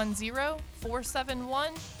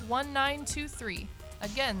 210-471-1923.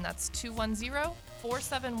 Again, that's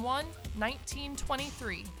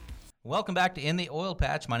 210-471-1923. Welcome back to In the Oil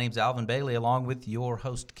Patch. My name's Alvin Bailey, along with your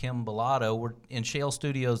host, Kim Bellotto. We're in Shale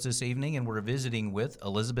Studios this evening, and we're visiting with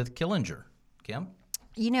Elizabeth Killinger. Kim?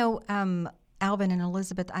 Alvin and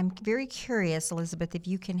Elizabeth, I'm very curious, Elizabeth, if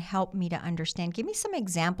you can help me to understand. Give me some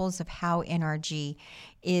examples of how NRG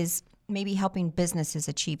is maybe helping businesses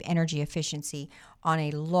achieve energy efficiency on a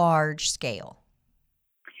large scale.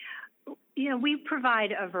 We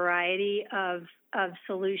provide a variety of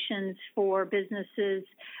solutions for businesses.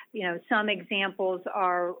 Some examples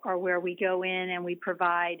are where we go in and we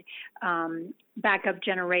provide backup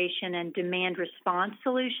generation and demand response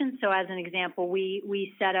solutions. So as an example,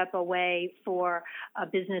 we set up a way for a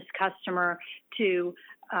business customer to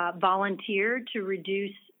volunteer to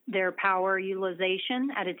reduce their power utilization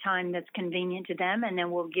at a time that's convenient to them, and then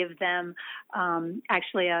we'll give them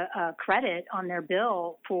actually a credit on their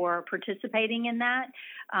bill for participating in that.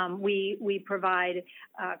 We provide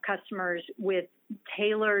customers with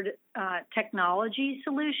tailored technology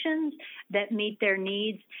solutions that meet their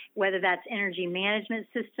needs, whether that's energy management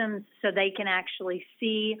systems, so they can actually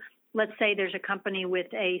see, let's say there's a company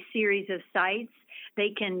with a series of sites.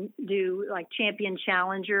 They can do like Champion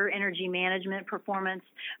Challenger energy management performance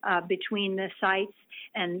between the sites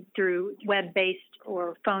and through web-based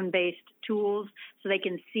or phone-based tools, so they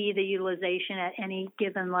can see the utilization at any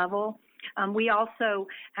given level. We also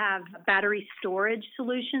have battery storage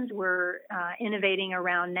solutions we're innovating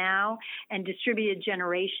around now, and distributed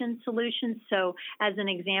generation solutions. So as an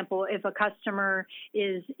example, if a customer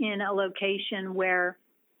is in a location where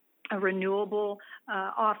a renewable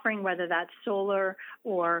offering, whether that's solar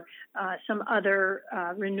or some other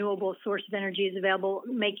renewable source of energy is available,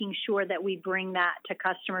 making sure that we bring that to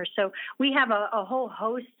customers. So we have a whole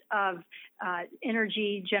host of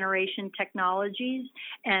energy generation technologies.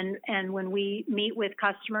 And when we meet with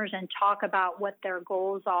customers and talk about what their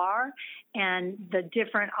goals are and the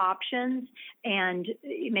different options, and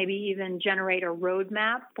maybe even generate a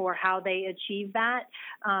roadmap for how they achieve that.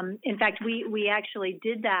 In fact, we actually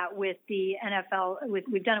did that with the NFL.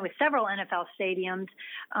 We've done it with several NFL stadiums,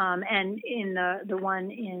 and in the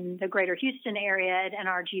one in the greater Houston area at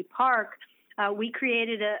NRG Park, we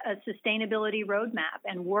created a sustainability roadmap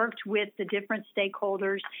and worked with the different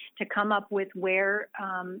stakeholders to come up with where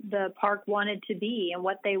the park wanted to be and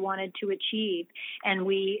what they wanted to achieve. And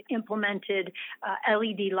we implemented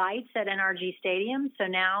LED lights at NRG Stadium. So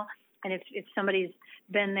now, and if somebody's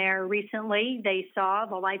been there recently, they saw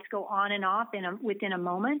the lights go on and off within a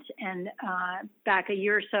moment. And back a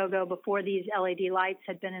year or so ago, before these LED lights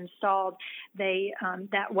had been installed,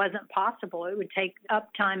 that wasn't possible. It would take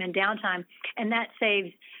uptime and downtime, and that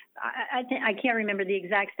saves. I can't remember the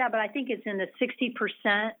exact stat, but I think it's in the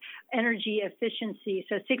 60% energy efficiency,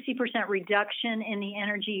 so 60% reduction in the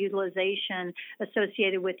energy utilization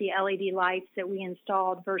associated with the LED lights that we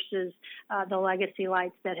installed versus the legacy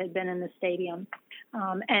lights that had been in the stadium.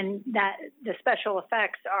 And that the special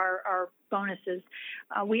effects are bonuses.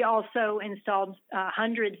 We also installed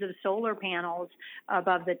hundreds of solar panels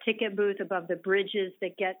above the ticket booth, above the bridges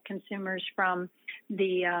that get consumers from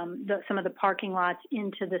some of the parking lots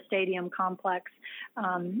into the stadium complex,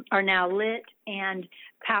 are now lit and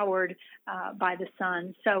powered by the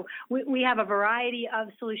sun. So we have a variety of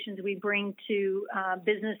solutions we bring to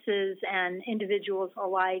businesses and individuals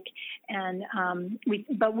alike, and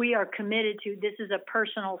but we are committed to this is a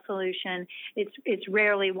personal solution. It's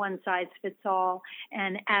rarely one size fits all,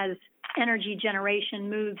 and as energy generation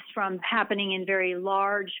moves from happening in very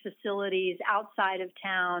large facilities outside of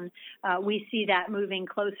town, we see that moving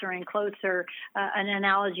closer and closer. An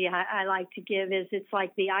analogy I like to give is it's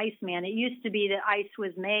like the Iceman. It used to be that ice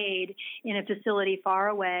was made in a facility far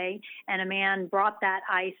away, and a man brought that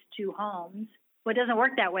ice to homes. Well, it doesn't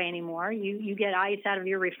work that way anymore. You get ice out of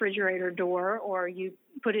your refrigerator door, or you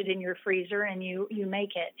put it in your freezer and you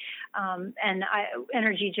make it.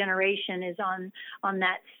 Energy generation is on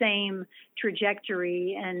that same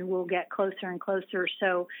trajectory, and will get closer and closer.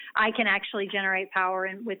 So I can actually generate power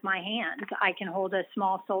with my hands. I can hold a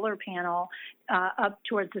small solar panel up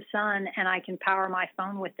towards the sun, and I can power my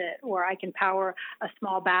phone with it, or I can power a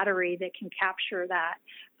small battery that can capture that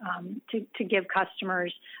to give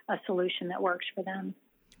customers a solution that works for them.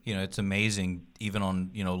 You know, it's amazing, even on,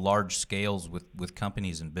 large scales with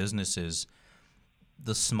companies and businesses,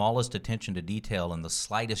 the smallest attention to detail and the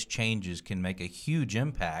slightest changes can make a huge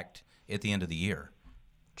impact at the end of the year.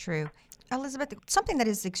 True. Elizabeth, something that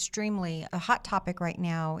is extremely a hot topic right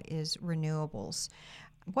now is renewables.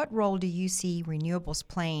 What role do you see renewables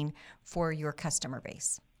playing for your customer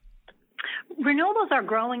base? Renewables are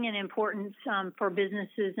growing in importance for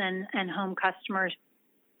businesses and home customers.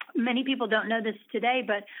 Many people don't know this today,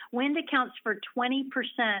 but wind accounts for 20%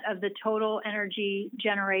 of the total energy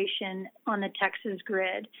generation on the Texas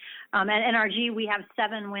grid. At NRG, we have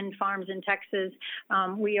 7 wind farms in Texas.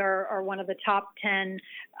 We are one of the top 10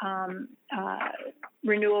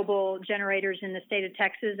 renewable generators in the state of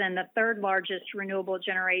Texas, and the third largest renewable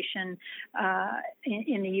generation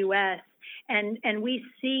in the U.S. And we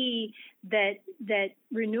see that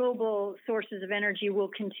renewable sources of energy will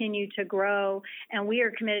continue to grow, and we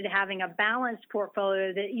are committed to having a balanced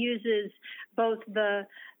portfolio that uses both the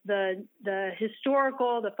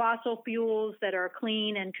historical, the fossil fuels that are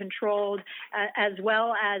clean and controlled, as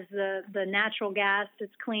well as the natural gas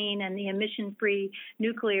that's clean and the emission-free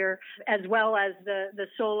nuclear, as well as the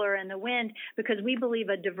solar and the wind, because we believe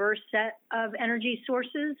a diverse set of energy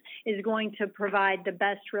sources is going to provide the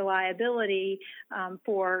best reliability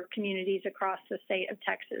for communities across the state of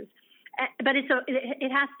Texas. But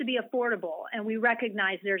it has to be affordable, and we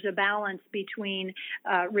recognize there's a balance between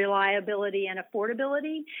reliability and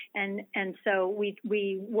affordability, and so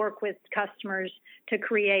we work with customers to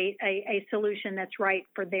create a solution that's right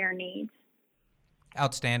for their needs.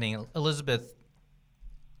 Outstanding. Elizabeth,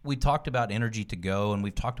 we talked about energy to go, and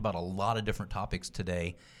we've talked about a lot of different topics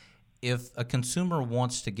today. If a consumer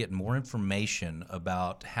wants to get more information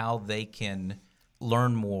about how they can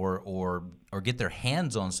learn more or get their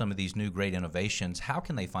hands on some of these new great innovations, how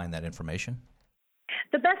can they find that information?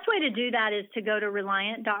 The best way to do that is to go to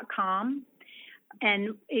Reliant.com. And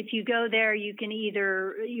if you go there,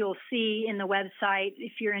 you'll see in the website,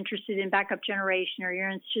 if you're interested in backup generation, or you're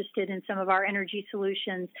interested in some of our energy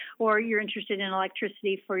solutions, or you're interested in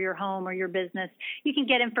electricity for your home or your business, you can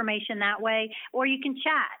get information that way, or you can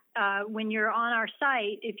chat. when you're on our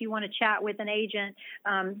site, if you want to chat with an agent,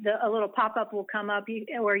 a little pop-up will come up,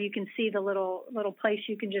 or you can see the little place.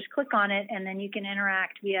 You can just click on it, and then you can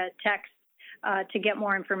interact via text to get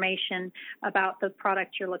more information about the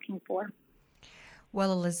product you're looking for.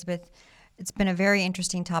 Well, Elizabeth, it's been a very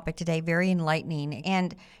interesting topic today, very enlightening.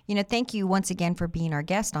 And, thank you once again for being our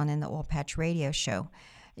guest on In the Oil Patch Radio Show.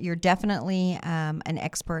 You're definitely an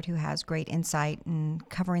expert who has great insight, and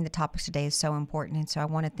covering the topics today is so important. And so I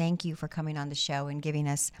want to thank you for coming on the show and giving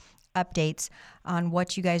us updates on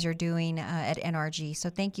what you guys are doing at NRG. So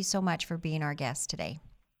thank you so much for being our guest today.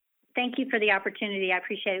 Thank you for the opportunity. I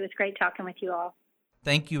appreciate it. It was great talking with you all.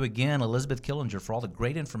 Thank you again, Elizabeth Killinger, for all the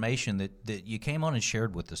great information that you came on and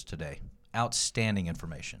shared with us today. Outstanding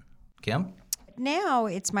information. Kim? Now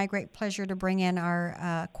it's my great pleasure to bring in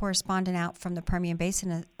our correspondent out from the Permian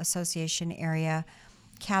Basin Association area,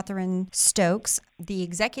 Catherine Stokes, the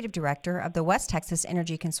Executive Director of the West Texas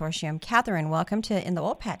Energy Consortium. Catherine, welcome to In the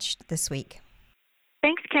Oil Patch this week.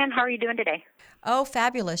 Thanks, Kim. How are you doing today? Oh,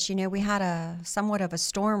 fabulous. We had somewhat of a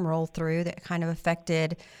storm roll through that kind of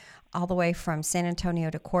affected all the way from San Antonio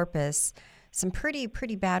to Corpus. Some pretty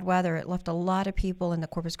bad weather. It left a lot of people in the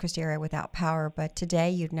Corpus Christi area without power, but today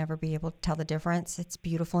you'd never be able to tell the difference. It's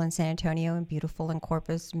beautiful in San Antonio and beautiful in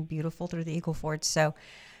Corpus and beautiful through the Eagle Ford. So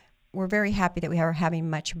we're very happy that we are having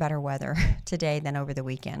much better weather today than over the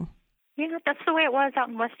weekend. Yeah, that's the way it was out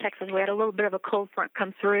in West Texas. We had a little bit of a cold front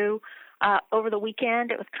come through over the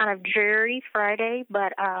weekend. It was kind of dreary Friday,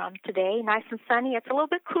 but today, nice and sunny. It's a little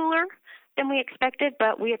bit cooler than we expected,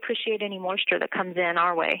 but we appreciate any moisture that comes in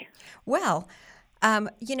our way. Well,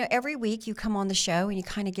 every week you come on the show and you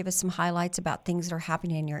kind of give us some highlights about things that are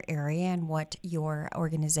happening in your area and what your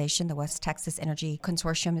organization, the West Texas Energy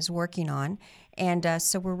Consortium, is working on. And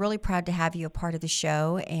so we're really proud to have you a part of the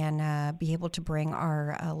show and be able to bring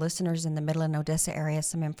our listeners in the Midland, Odessa area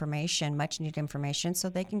some information, much needed information, so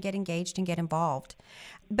they can get engaged and get involved.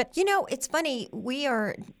 But, it's funny, we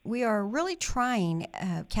are really trying,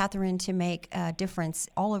 Catherine, to make a difference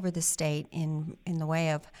all over the state in the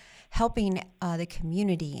way of helping the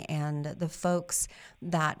community and the folks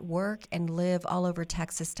that work and live all over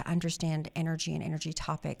Texas to understand energy and energy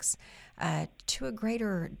topics to a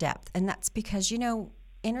greater depth. And that's because,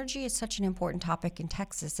 energy is such an important topic in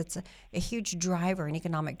Texas. It's a huge driver, an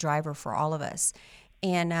economic driver for all of us.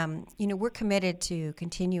 And, we're committed to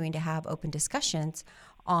continuing to have open discussions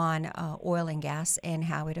on oil and gas and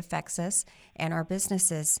how it affects us and our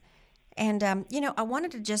businesses. And, I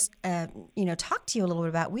wanted to just, talk to you a little bit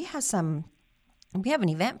about, we have an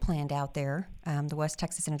event planned out there, the West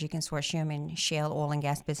Texas Energy Consortium and Shale Oil and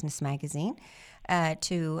Gas Business Magazine,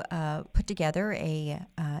 to put together a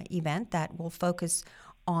event that will focus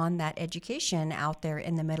on that education out there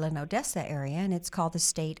in the Midland, Odessa area, and it's called the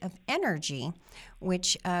State of Energy,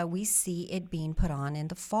 which we see it being put on in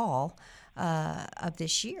the fall of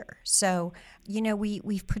this year. So,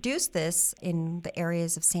 we've produced this in the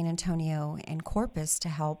areas of San Antonio and Corpus to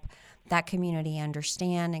help that community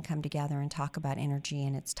understand and come together and talk about energy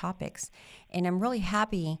and its topics. And I'm really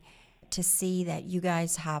happy to see that you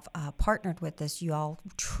guys have partnered with us. You all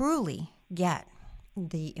truly get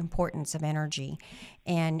the importance of energy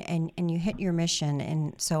and you hit your mission.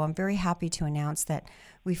 And so I'm very happy to announce that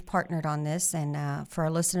we've partnered on this, and for our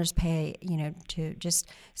listeners, to just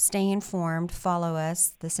stay informed, follow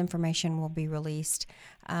us. This information will be released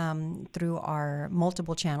through our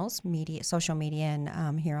multiple channels, social media,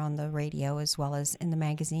 and here on the radio, as well as in the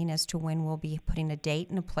magazine, as to when we'll be putting a date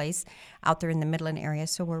and a place out there in the Midland area.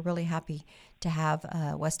 So we're really happy to have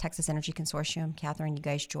West Texas Energy Consortium. Catherine, you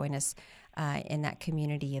guys join us in that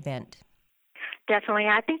community event. Definitely.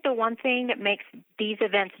 I think the one thing that makes these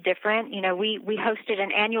events different, we hosted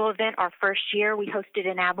an annual event our first year. We hosted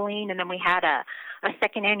in Abilene, and then we had a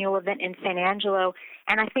second annual event in San Angelo.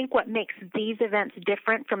 And I think what makes these events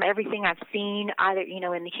different from everything I've seen, either,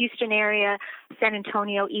 in the Houston area, San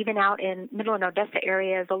Antonio, even out in Midland, Odessa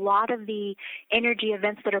areas, a lot of the energy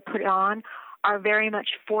events that are put on are very much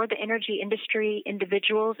for the energy industry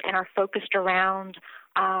individuals and are focused around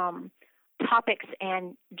topics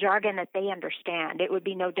and jargon that they understand. It would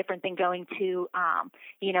be no different than going to,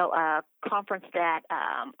 a conference that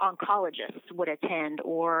oncologists would attend,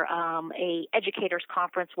 or a educators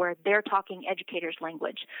conference where they're talking educators'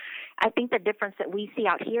 language. I think the difference that we see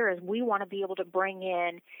out here is we want to be able to bring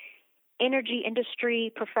in energy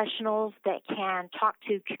industry professionals that can talk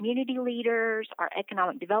to community leaders, our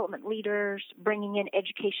economic development leaders, bringing in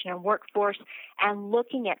education and workforce, and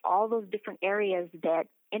looking at all those different areas that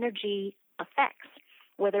energy affects.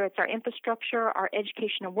 whether it's our infrastructure, our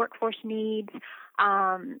education and workforce needs,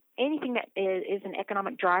 anything that is an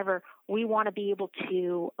economic driver, we want to be able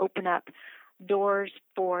to open up doors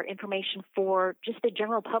for information for just the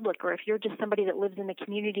general public, or if you're just somebody that lives in the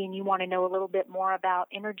community and you want to know a little bit more about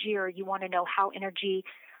energy, or you want to know how energy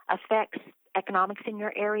affects economics in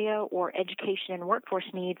your area or education and workforce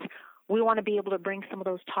needs, we want to be able to bring some of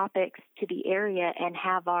those topics to the area and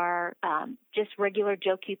have our just regular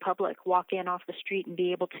Joe Q public walk in off the street and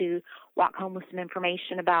be able to walk home with some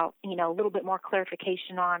information about, a little bit more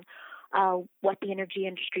clarification on what the energy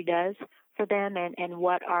industry does for them and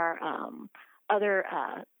what our other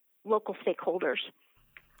local stakeholders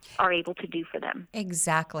are able to do for them.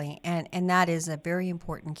 Exactly. And that is a very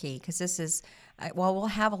important key, because this is, we'll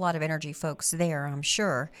have a lot of energy folks there, I'm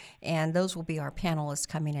sure, and those will be our panelists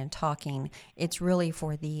coming and talking. It's really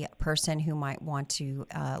for the person who might want to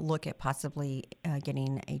look at possibly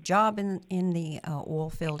getting a job in the oil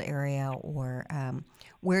field area, or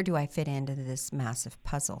where do I fit into this massive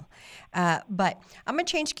puzzle. But I'm going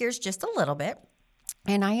to change gears just a little bit.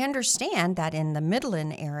 And I understand that in the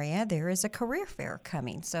Midland area, there is a career fair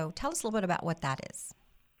coming. So tell us a little bit about what that is.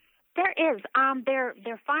 There is. They're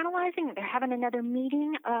finalizing. They're having another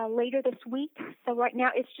meeting later this week. So right now,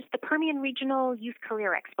 it's just the Permian Regional Youth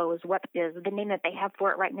Career Expo is what is the name that they have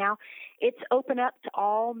for it right now. It's open up to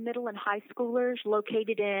all middle and high schoolers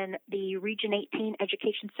located in the Region 18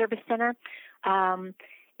 Education Service Center.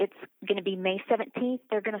 It's going to be May 17th.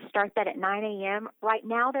 They're going to start that at 9 a.m. Right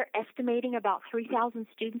now, they're estimating about 3,000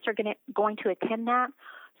 students are going to attend that.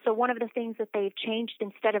 So one of the things that they've changed,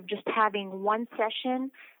 instead of just having one session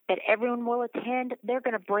that everyone will attend, they're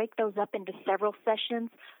going to break those up into several sessions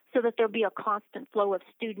so that there'll be a constant flow of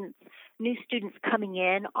students, new students coming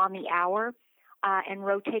in on the hour and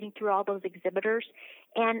rotating through all those exhibitors.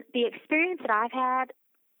 And the experience that I've had,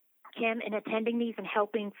 Kim, in attending these and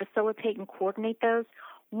helping facilitate and coordinate those,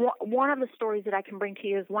 one of the stories that I can bring to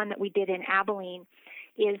you is one that we did in Abilene.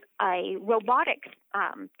 Is a robotics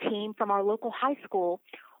team from our local high school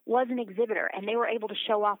was an exhibitor, and they were able to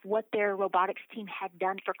show off what their robotics team had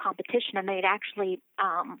done for competition, and they had actually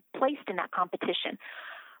placed in that competition.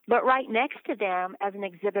 But right next to them as an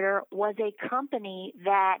exhibitor was a company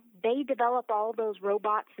that they developed all those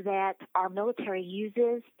robots that our military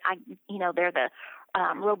uses. They're the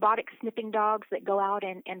robotic sniffing dogs that go out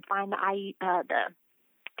and find the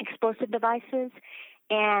explosive devices,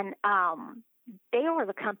 and they were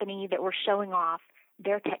the company that were showing off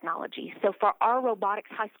their technology. So for our robotics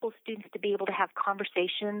high school students to be able to have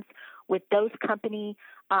conversations with those company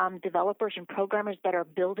developers and programmers that are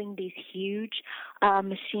building these huge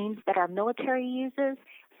machines that our military uses.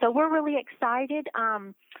 So we're really excited.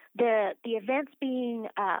 The event's being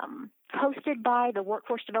hosted by the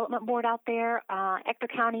Workforce Development Board out there. Ector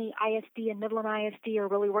County ISD and Midland ISD are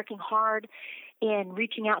really working hard in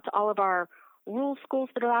reaching out to all of our rural schools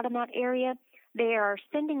that are out in that area. They are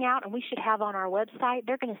sending out, and we should have on our website,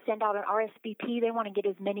 they're going to send out an RSVP. They want to get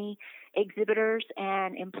as many exhibitors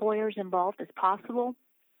and employers involved as possible.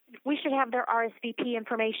 We should have their RSVP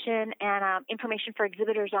information and information for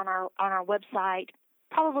exhibitors on our website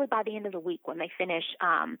probably by the end of the week when they finish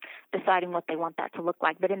deciding what they want that to look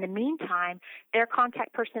like. But in the meantime, their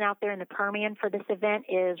contact person out there in the Permian for this event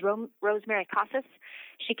is Rosemary Casas.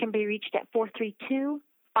 She can be reached at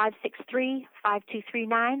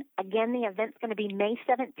 432-563-5239. Again, the event's going to be May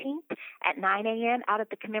 17th at 9 a.m. out at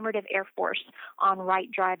the Commemorative Air Force on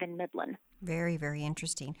Wright Drive in Midland. Very, very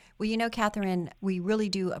interesting. Well, Catherine, we really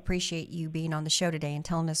do appreciate you being on the show today and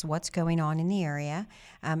telling us what's going on in the area.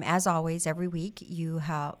 As always, every week you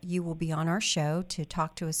will be on our show to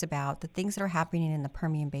talk to us about the things that are happening in the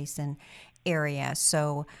Permian Basin area.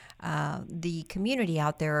 So the community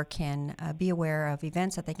out there can be aware of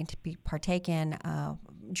events that they can partake in.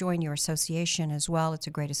 Join your association as well. It's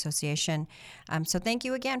a great association. So thank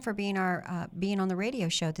you again for being on the radio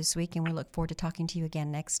show this week, and we look forward to talking to you again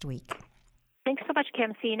next week. Thanks so much,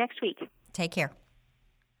 Kim. See you next week. Take care.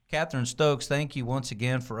 Catherine Stokes, thank you once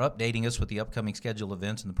again for updating us with the upcoming scheduled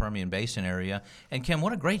events in the Permian Basin area. And Kim,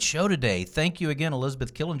 what a great show today. Thank you again,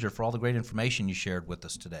 Elizabeth Killinger, for all the great information you shared with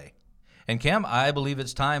us today. And Kim, I believe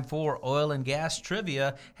it's time for oil and gas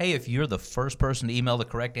trivia. Hey, if you're the first person to email the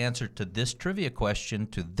correct answer to this trivia question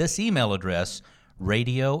to this email address,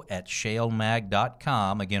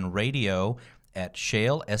 radio@shalemag.com. Again, radio@shale,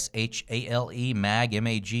 SHALE,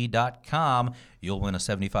 mag.com. You'll win a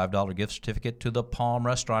 $75 gift certificate to the Palm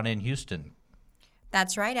Restaurant in Houston.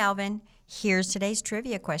 That's right, Alvin. Here's today's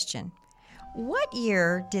trivia question. What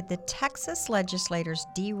year did the Texas legislators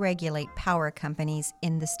deregulate power companies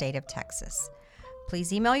in the state of Texas?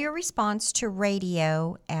 Please email your response to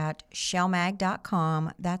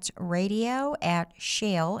radio@shalemag.com. That's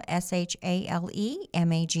radio@shale,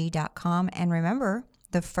 SHALEMAG.com. And remember,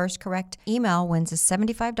 the first correct email wins a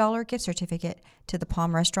 $75 gift certificate to the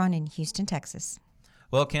Palm Restaurant in Houston, Texas.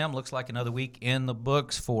 Well, Kim, looks like another week in the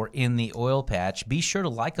books for In the Oil Patch. Be sure to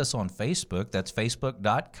like us on Facebook. That's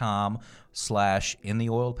facebook.com/In the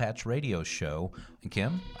Oil Patch Radio Show. And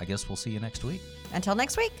Kim, I guess we'll see you next week. Until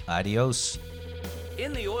next week. Adios.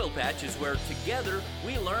 In the Oil Patch is where together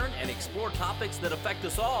we learn and explore topics that affect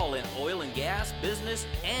us all in oil and gas, business,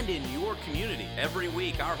 and in your community. Every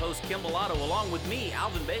week, our host Kim Bellotto, along with me,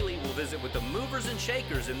 Alvin Bailey, will visit with the movers and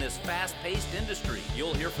shakers in this fast-paced industry.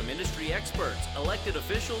 You'll hear from industry experts, elected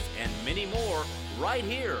officials, and many more right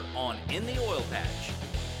here on In the Oil Patch.